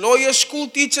doctors, lawyers, school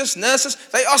teachers, nurses.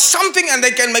 They are something and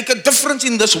they can make a difference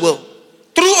in this world.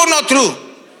 True or not true?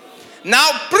 Now,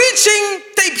 preaching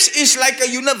tapes is like a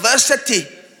university.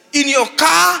 In your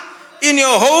car, in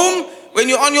your home, when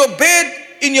you're on your bed,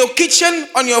 in your kitchen,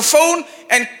 on your phone,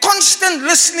 and constant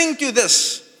listening to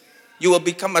this, you will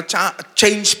become a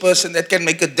changed person that can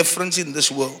make a difference in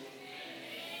this world.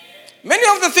 Many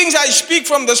of the things I speak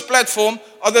from this platform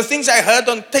are the things I heard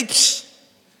on tapes.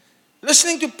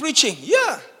 Listening to preaching,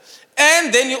 yeah.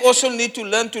 And then you also need to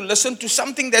learn to listen to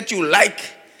something that you like.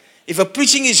 If a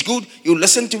preaching is good, you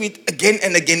listen to it again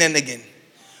and again and again.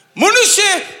 Moenie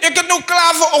sê, ek het nou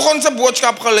klaar vanoggend se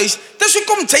boodskap gelees. Dis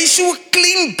hoekom jy so 'n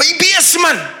clean baby is,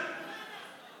 man.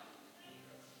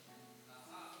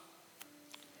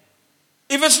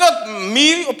 If it's not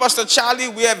me or Pastor Charlie,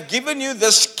 we have given you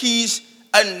these keys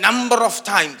a number of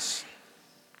times.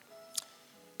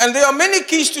 And there are many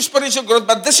keys to spiritual growth,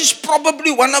 but this is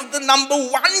probably one of the number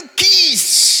 1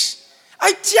 keys.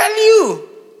 I tell you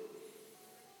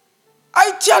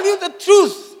the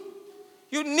truth.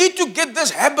 You need to get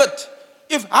this habit.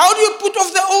 How do you put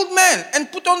off the old man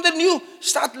and put on the new?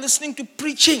 Start listening to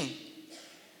preaching.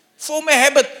 Form a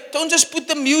habit. Don't just put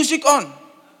the music on.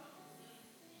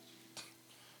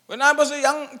 When I was a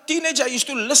young teenager, I used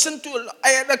to listen to, I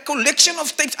had a collection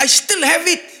of tapes. I still have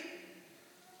it.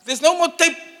 There's no more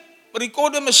tape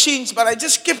recorder machines, but I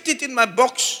just kept it in my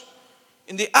box,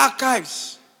 in the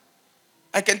archives.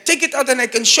 I can take it out and I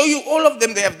can show you all of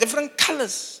them. They have different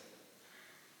colors.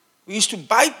 We used to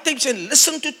buy tapes and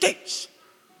listen to tapes.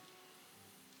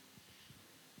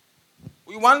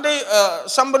 One day,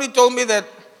 somebody told me that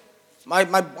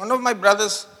one of my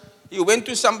brothers, he went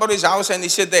to somebody's house and he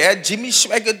said they had Jimmy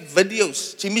Swaggart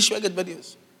videos.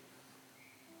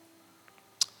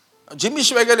 Jimmy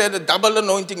Swaggart had a double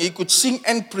anointing. He could sing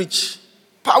and preach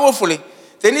powerfully.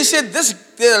 Then he said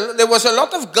there was a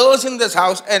lot of girls in this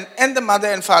house and the mother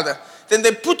and father. Then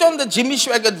they put on the Jimmy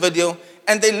Swaggart video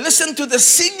and they listened to the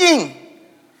singing.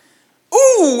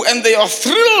 Ooh, and they are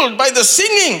thrilled by the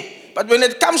singing. But when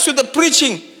it comes to the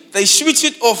preaching, they switch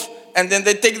it off and then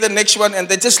they take the next one and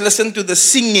they just listen to the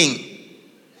singing.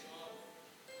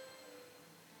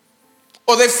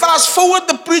 Or they fast forward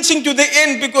the preaching to the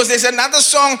end because there's another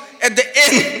song at the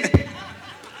end.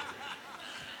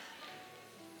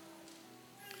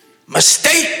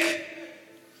 Mistake.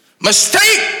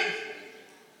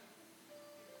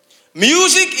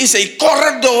 Music is a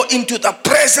corridor into the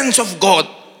presence of God.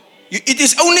 It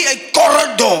is only a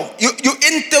corridor. You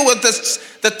enter with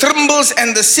the trembles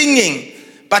and the singing,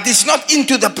 but it's not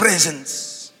into the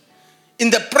presence. In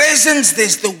the presence,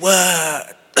 there's the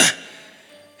word.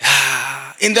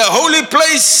 In the holy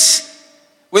place,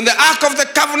 when the Ark of the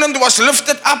Covenant was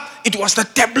lifted up, it was the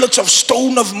tablets of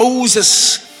stone of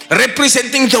Moses.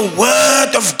 representing the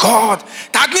word of God.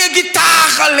 Daar het nie 'n gitaar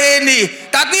gelê nie,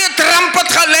 daar het nie 'n trumpet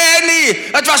gelê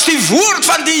nie. Dit was die woord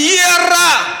van die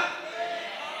Here.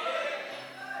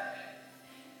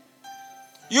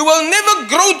 You will never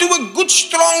grow to a good,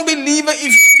 strong believer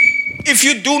if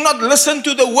you do not listen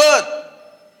to the word.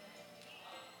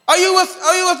 Are you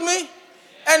with me?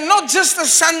 And not just a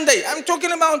Sunday. I'm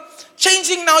talking about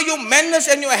changing now your manners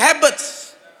and your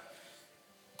habits.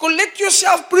 Collect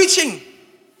yourself preaching.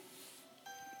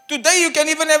 Today you can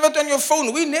even have it on your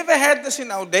phone. We never had this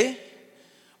in our day.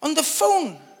 On the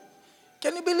phone.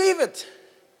 Can you believe it?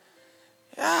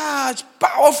 Yeah, it's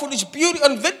powerful. It's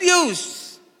beautiful. On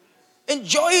videos.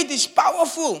 Enjoy it. It's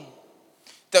powerful.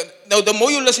 Now, the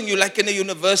more you listen, you're like in a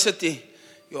university.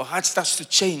 Your heart starts to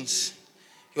change.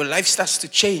 Your life starts to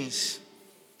change.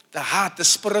 The heart, the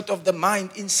spirit of the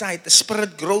mind inside. The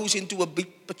spirit grows into a big,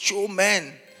 mature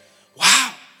man.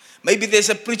 Wow. Maybe there's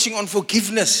a preaching on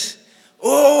forgiveness.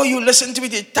 Oh, you listen to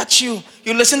it, it touch you.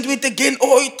 You listen to it again,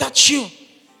 oh, it touch you.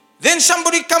 Then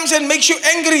somebody comes and makes you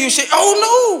angry. You say, oh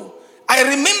no, I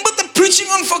remember the preaching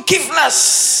on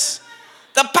forgiveness.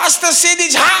 The pastor said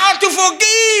it's hard to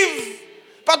forgive,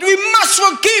 but we must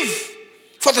forgive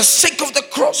for the sake of the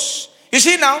cross. You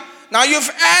see now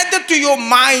you've added to your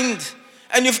mind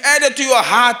and you've added to your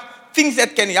heart things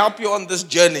that can help you on this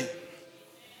journey.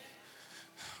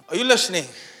 Are you listening?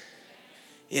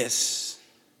 Yes.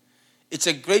 It's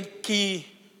a great key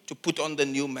to put on the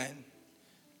new man.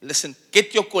 Listen,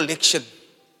 get your collection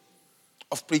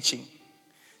of preaching.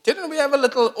 Didn't we have a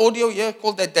little audio here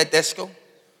called that Desco?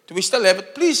 Do we still have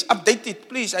it? Please update it,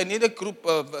 please. I need a group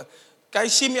of...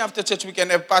 guys, see me after church. We can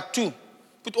have part 2.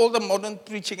 Put all the modern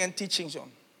preaching and teachings on.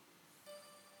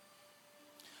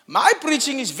 My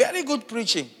preaching is very good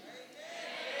preaching.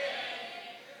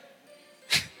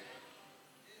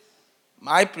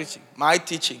 My preaching, my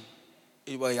teaching,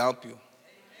 it will help you.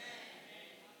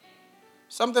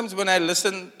 Sometimes when I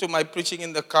listen to my preaching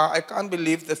in the car, I can't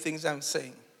believe the things I'm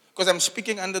saying because I'm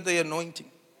speaking under the anointing.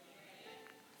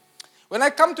 When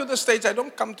I come to the stage, I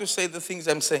don't come to say the things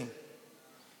I'm saying.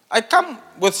 I come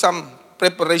with some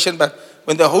preparation, but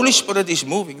when the Holy Spirit is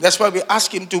moving, that's why we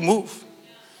ask Him to move.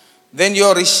 Then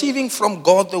you're receiving from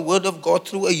God the word of God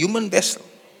through a human vessel.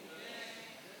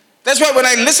 That's why when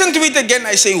I listen to it again,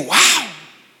 I say, wow,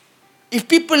 if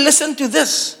people listen to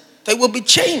this, they will be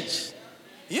changed.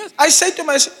 Yes, I say to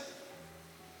myself,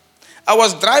 I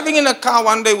was driving in a car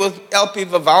one day with LP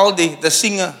Vivaldi, the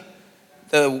singer,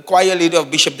 the choir leader of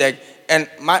Bishop Dag, and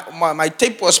my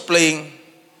tape was playing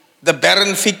The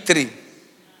Barren Fig Tree.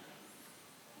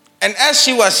 And as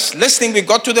she was listening, we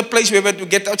got to the place where we were to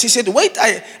get out. She said, wait,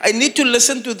 I need to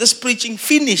listen to this preaching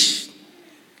finish.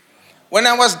 When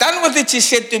I was done with it, she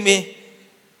said to me,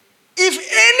 if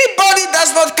anybody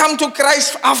does not come to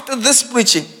Christ after this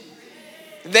preaching,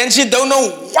 then she don't know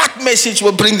what message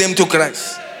will bring them to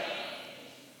Christ.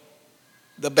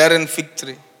 The barren fig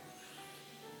tree.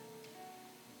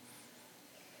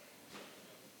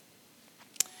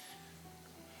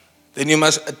 Then you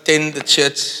must attend the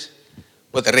church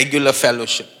with regular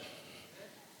fellowship.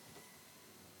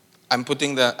 I'm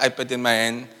putting the iPad in my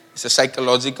hand. It's a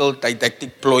psychological,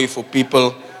 didactic ploy for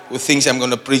people who thinks I'm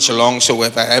going to preach along. So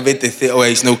if I have it, they say, oh,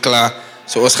 hy's nou klaar.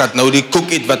 So ons gaan nou die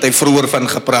koek eet wat hy vroeër van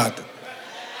gepraat het.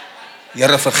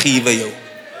 Here vergewe jou.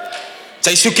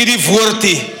 Sy soek nie die woord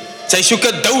nie. Sy soek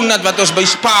 'n donut wat ons by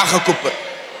Spar gekoop het.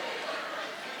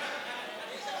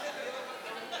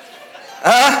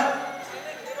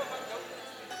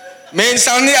 Mens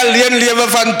sal nie alleen lewe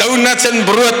van donuts en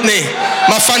brood nie,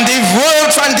 maar van die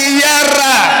woord van die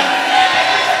Here.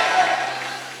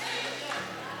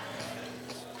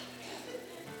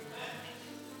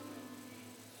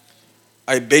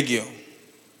 I beg you.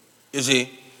 You see,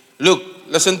 look,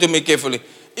 listen to me carefully.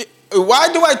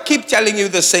 Why do I keep telling you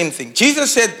the same thing?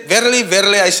 Jesus said, verily,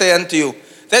 verily, I say unto you.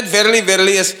 That verily,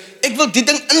 verily is, ek wil die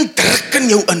ding indruk in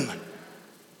jou in, man.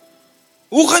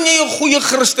 Hoe gaan jy 'n goeie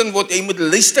Christen word? Jy moet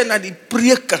luister na die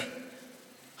preke.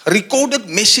 Recorded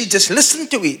messages, listen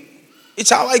to it.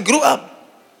 It's how I grew up.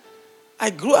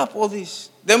 I grew up all this.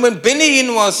 Then when Benny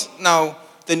Hinn was now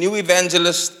the new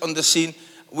evangelist on the scene,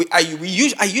 I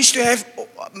used to have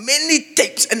many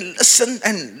tapes and listen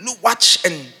and watch,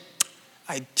 and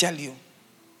I tell you,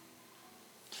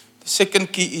 the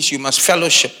second key is you must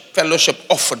fellowship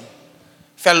often.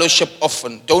 Fellowship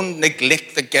often. Don't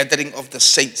neglect the gathering of the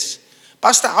saints.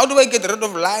 Pastor, how do I get rid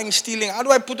of lying, stealing? How do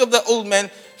I put up the old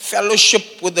man?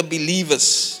 Fellowship with the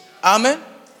believers. Amen?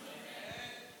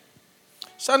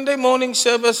 Sunday morning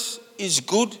service is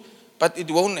good, but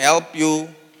it won't help you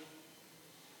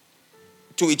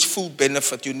to its full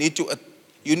benefit. You need to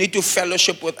You need to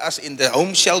fellowship with us in the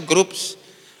home cell groups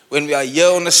when we are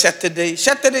here on a Saturday.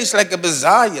 Saturday is like a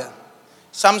bazaar here.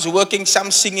 Some's working,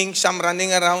 some singing, some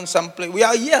running around, some play. We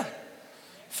are here.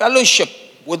 Fellowship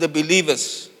with the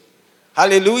believers.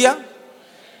 Hallelujah.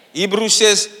 Hebrews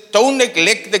says, don't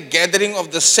neglect the gathering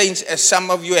of the saints as some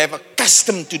of you have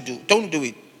accustomed to do. Don't do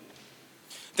it.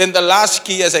 Then the last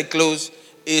key as I close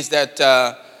is that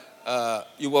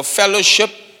you will fellowship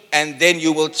and then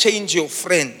you will change your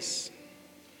friends.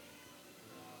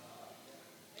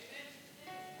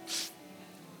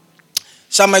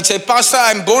 Some might say, Pastor,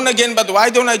 I'm born again, but why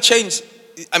don't I change?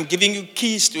 I'm giving you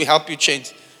keys to help you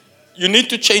change. You need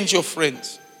to change your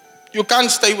friends. You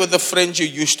can't stay with the friends you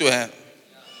used to have.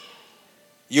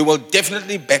 You will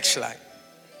definitely backslide.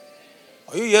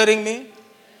 Are you hearing me?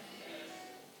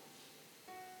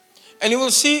 And you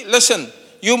will see, listen,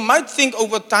 you might think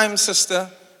over time, sister,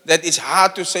 that it's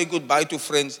hard to say goodbye to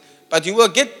friends, but you will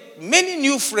get many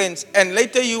new friends, and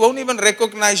later you won't even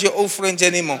recognize your old friends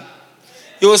anymore.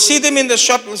 You will see them in the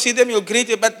shop, you'll see them, you'll greet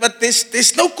them, but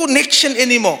there's no connection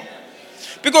anymore.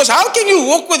 Because how can you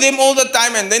walk with them all the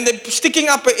time and then they're sticking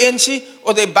up an NC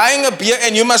or they're buying a beer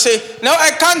and you must say, no,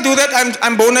 I can't do that,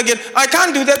 I'm born again. I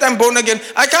can't do that, I'm born again.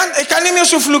 I can't nie meer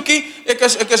so vloekie, ek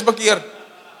is bekeer.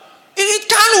 It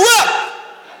can't work.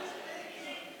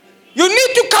 You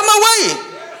need to come away.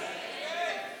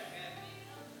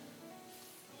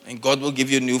 And God will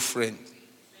give you a new friend.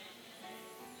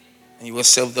 And you will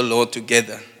serve the Lord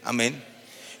together. Amen.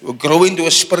 You will grow into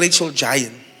a spiritual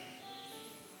giant.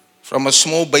 From a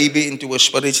small baby into a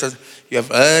spiritual. You have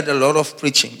heard a lot of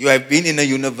preaching. You have been in a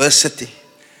university.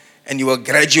 And you will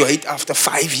graduate after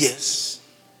 5 years.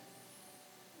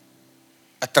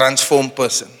 A transformed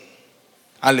person.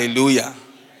 Hallelujah.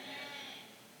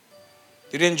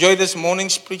 Did you enjoy this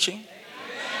morning's preaching?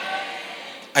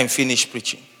 I'm finished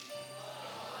preaching.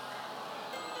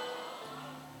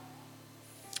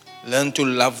 Learn to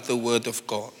love the word of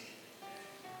God.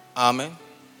 Amen.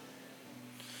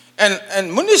 En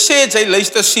moenie sê jy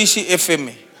luister CCFM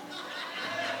nie.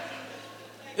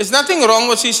 There's nothing wrong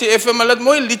with CCFM. Hulle het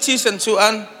mooi liedjies en so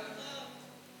aan.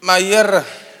 Maar Here,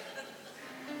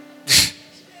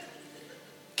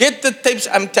 get the tapes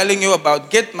I'm telling you about.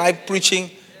 Get my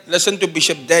preaching. Listen to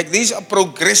Bishop Dag. These are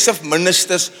progressive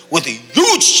ministers with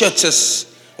huge churches.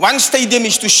 One stadium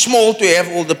is too small to have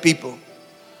all the people.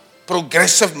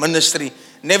 Progressive ministry.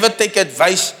 Never take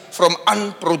advice from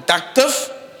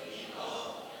unproductive.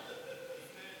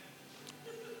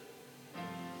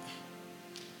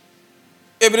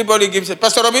 Everybody gives it.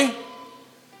 Pastor Robbie?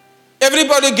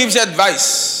 Everybody gives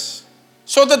advice.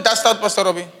 So the dust out, Pastor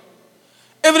Robbie.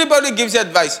 Everybody gives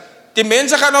advice. Die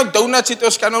mense gaan nou donuts eet,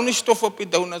 ons kan nou nie stof op die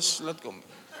donuts laat kom.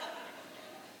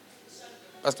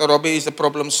 Pastor Robbie is the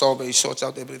problem solver. He sorts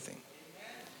out everything.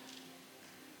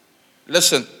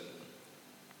 Listen.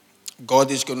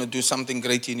 God is going to do something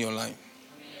great in your life.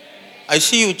 I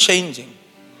see you changing.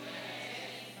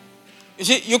 You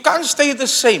see, you can't stay the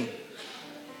same.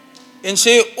 En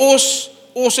sê,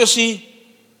 ons is die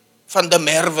van die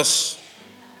Merwes.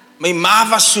 My ma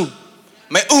was so.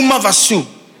 My ouma was so.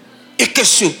 Ek is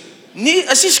so. Nee,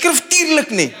 is nie skriftuurlik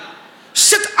nie.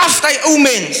 Sit af die ou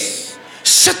mens.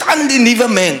 Sit aan die nuwe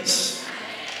mens.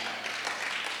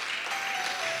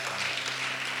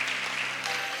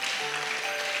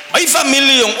 My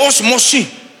familie, jong, ons mossie.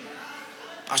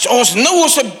 As ons nou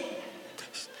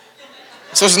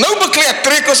bekleed,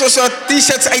 trek ons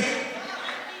t-shirts uit.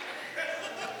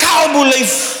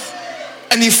 Life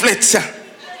and he flits.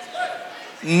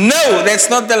 No, that's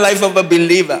not the life of a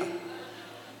believer.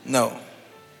 No.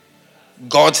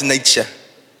 God's nature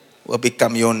will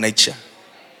become your nature.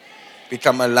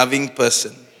 Become a loving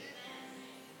person.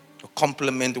 You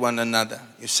complement one another.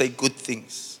 You say good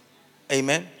things.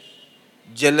 Amen.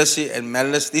 Jealousy and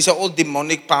malice. These are all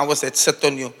demonic powers that sit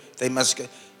on you. They must go.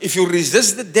 If you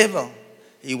resist the devil,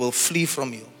 he will flee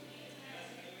from you.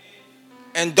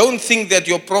 And don't think that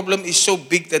your problem is so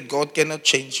big that God cannot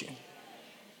change you.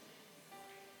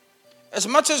 As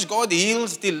much as God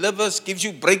heals, delivers, gives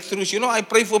you breakthroughs. You know, I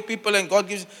pray for people and God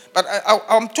gives. But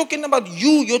I'm talking about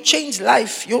you, your changed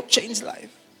life. Your changed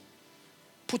life.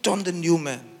 Put on the new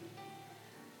man.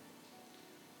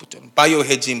 Bow your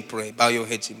heads in prayer. Bow your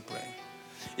heads in prayer.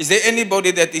 Is there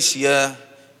anybody that is here?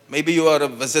 Maybe you are a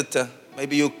visitor.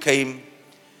 Maybe you came.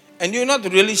 And you're not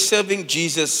really serving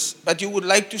Jesus, but you would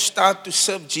like to start to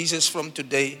serve Jesus from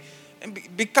today and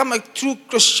become a true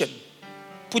Christian.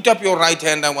 Put up your right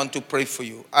hand. I want to pray for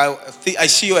you. I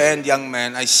see your hand, young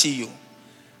man. I see you.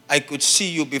 I could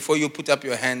see you before you put up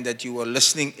your hand that you were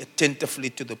listening attentively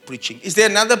to the preaching. Is there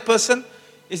another person?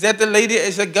 Is that the lady?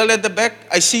 Is the girl at the back?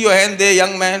 I see your hand there,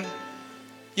 young man.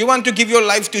 You want to give your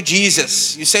life to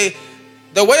Jesus. You say,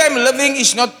 the way I'm living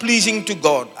is not pleasing to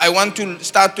God. I want to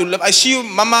start to live. I see you,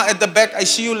 mama, at the back. I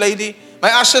see you, lady.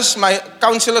 My ushers, my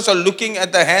counselors are looking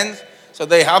at the hands. So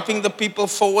they're helping the people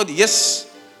forward. Yes.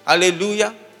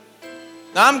 Hallelujah.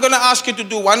 Now I'm going to ask you to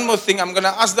do one more thing. I'm going to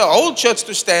ask the whole church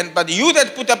to stand. But you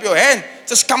that put up your hand,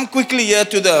 just come quickly here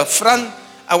to the front.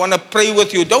 I want to pray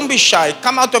with you. Don't be shy.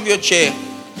 Come out of your chair.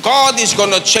 God is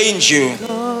going to change you.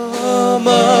 Come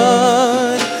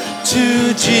on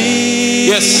to Jesus.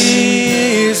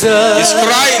 Yes. He's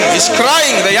crying. He's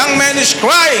crying. The young man is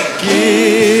crying.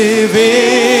 Give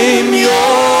him your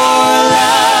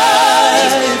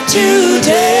life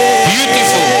today.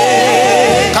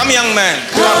 Beautiful. Come, young man.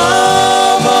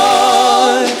 Come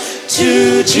on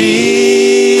to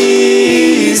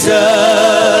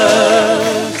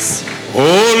Jesus.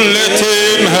 Oh, let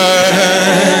him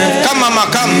have. Come, mama,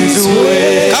 come.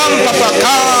 Come, papa,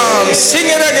 come. Sing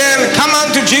it again. Come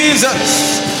on to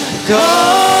Jesus.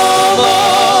 Come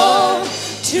on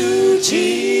to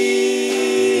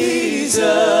Jesus.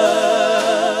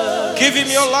 Give him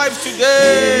your life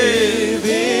today. Give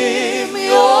him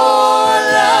your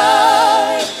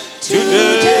life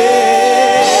today.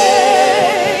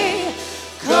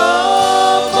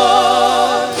 Come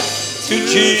on To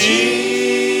Jesus.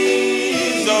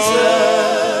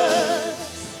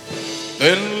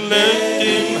 And let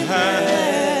him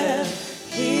have.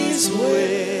 His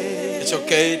way. It's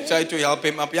okay. Try to help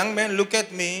him up. Young man, look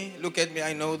at me. Look at me.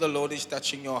 I know the Lord is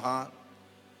touching your heart.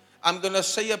 I'm going to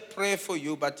say a prayer for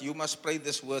you, but you must pray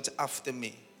these words after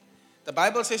me. The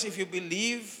Bible says if you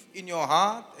believe in your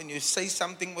heart and you say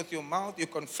something with your mouth, you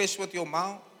confess with your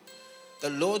mouth, the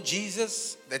Lord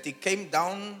Jesus, that he came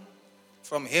down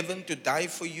from heaven to die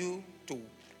for you, to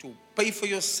pay for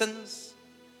your sins.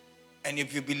 And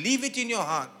if you believe it in your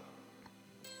heart,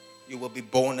 you will be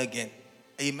born again.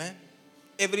 Amen.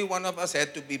 Every one of us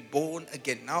had to be born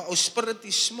again. Now our spirit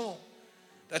is small.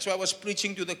 That's why I was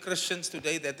preaching to the Christians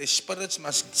today that their spirits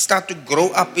must start to grow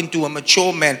up into a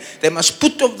mature man. They must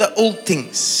put off the old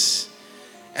things.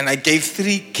 And I gave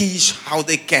 3 keys how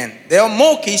they can. There are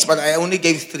more keys, but I only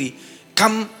gave 3.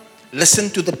 Come, listen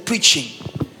to the preaching.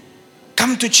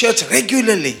 Come to church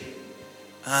regularly.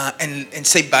 And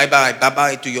say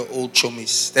bye-bye to your old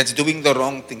chomis that's doing the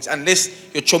wrong things.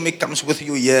 Unless your chomi comes with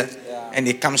you here and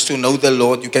he comes to know the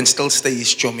Lord, you can still stay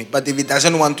his chomi. But if he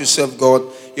doesn't want to serve God,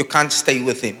 you can't stay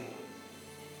with him.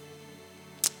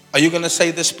 Are you going to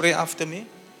say this prayer after me?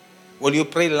 Will you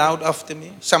pray loud after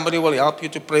me? Somebody will help you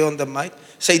to pray on the mic.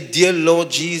 Say, dear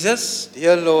Lord Jesus,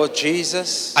 Dear Lord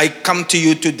Jesus, I come to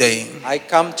you today I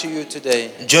come to you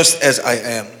today just as I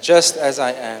am. just as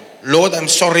I am. Lord, I'm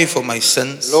sorry for my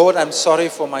sins. Lord, I'm sorry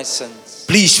for my sins.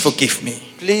 Please forgive me.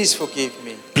 Please forgive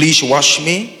me. Please wash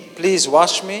me Please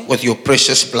wash me with your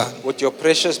precious blood. with your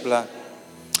precious blood.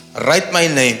 Write my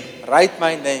name Write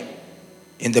my name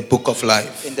in the book of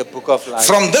life. in the book of life.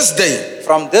 From this day,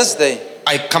 From this day,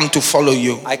 I come to follow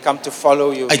you. I come to follow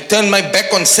you. I turn my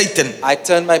back on Satan. I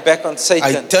turn my back on I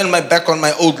Satan. turn my back on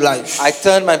my old life. I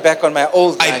turn my back on my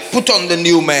old I life. put on the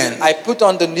new man. I put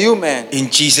on the new man In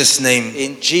Jesus' name.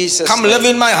 in Jesus' Come name. live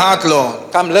in my heart,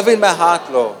 Lord. Come live in my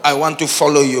heart, Lord. I want to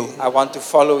follow you I want to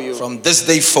follow you from this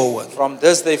day forward, from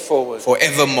this day forward,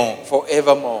 forevermore.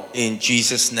 forevermore. In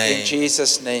Jesus' In name.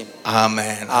 Jesus' name.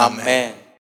 Amen. Amen.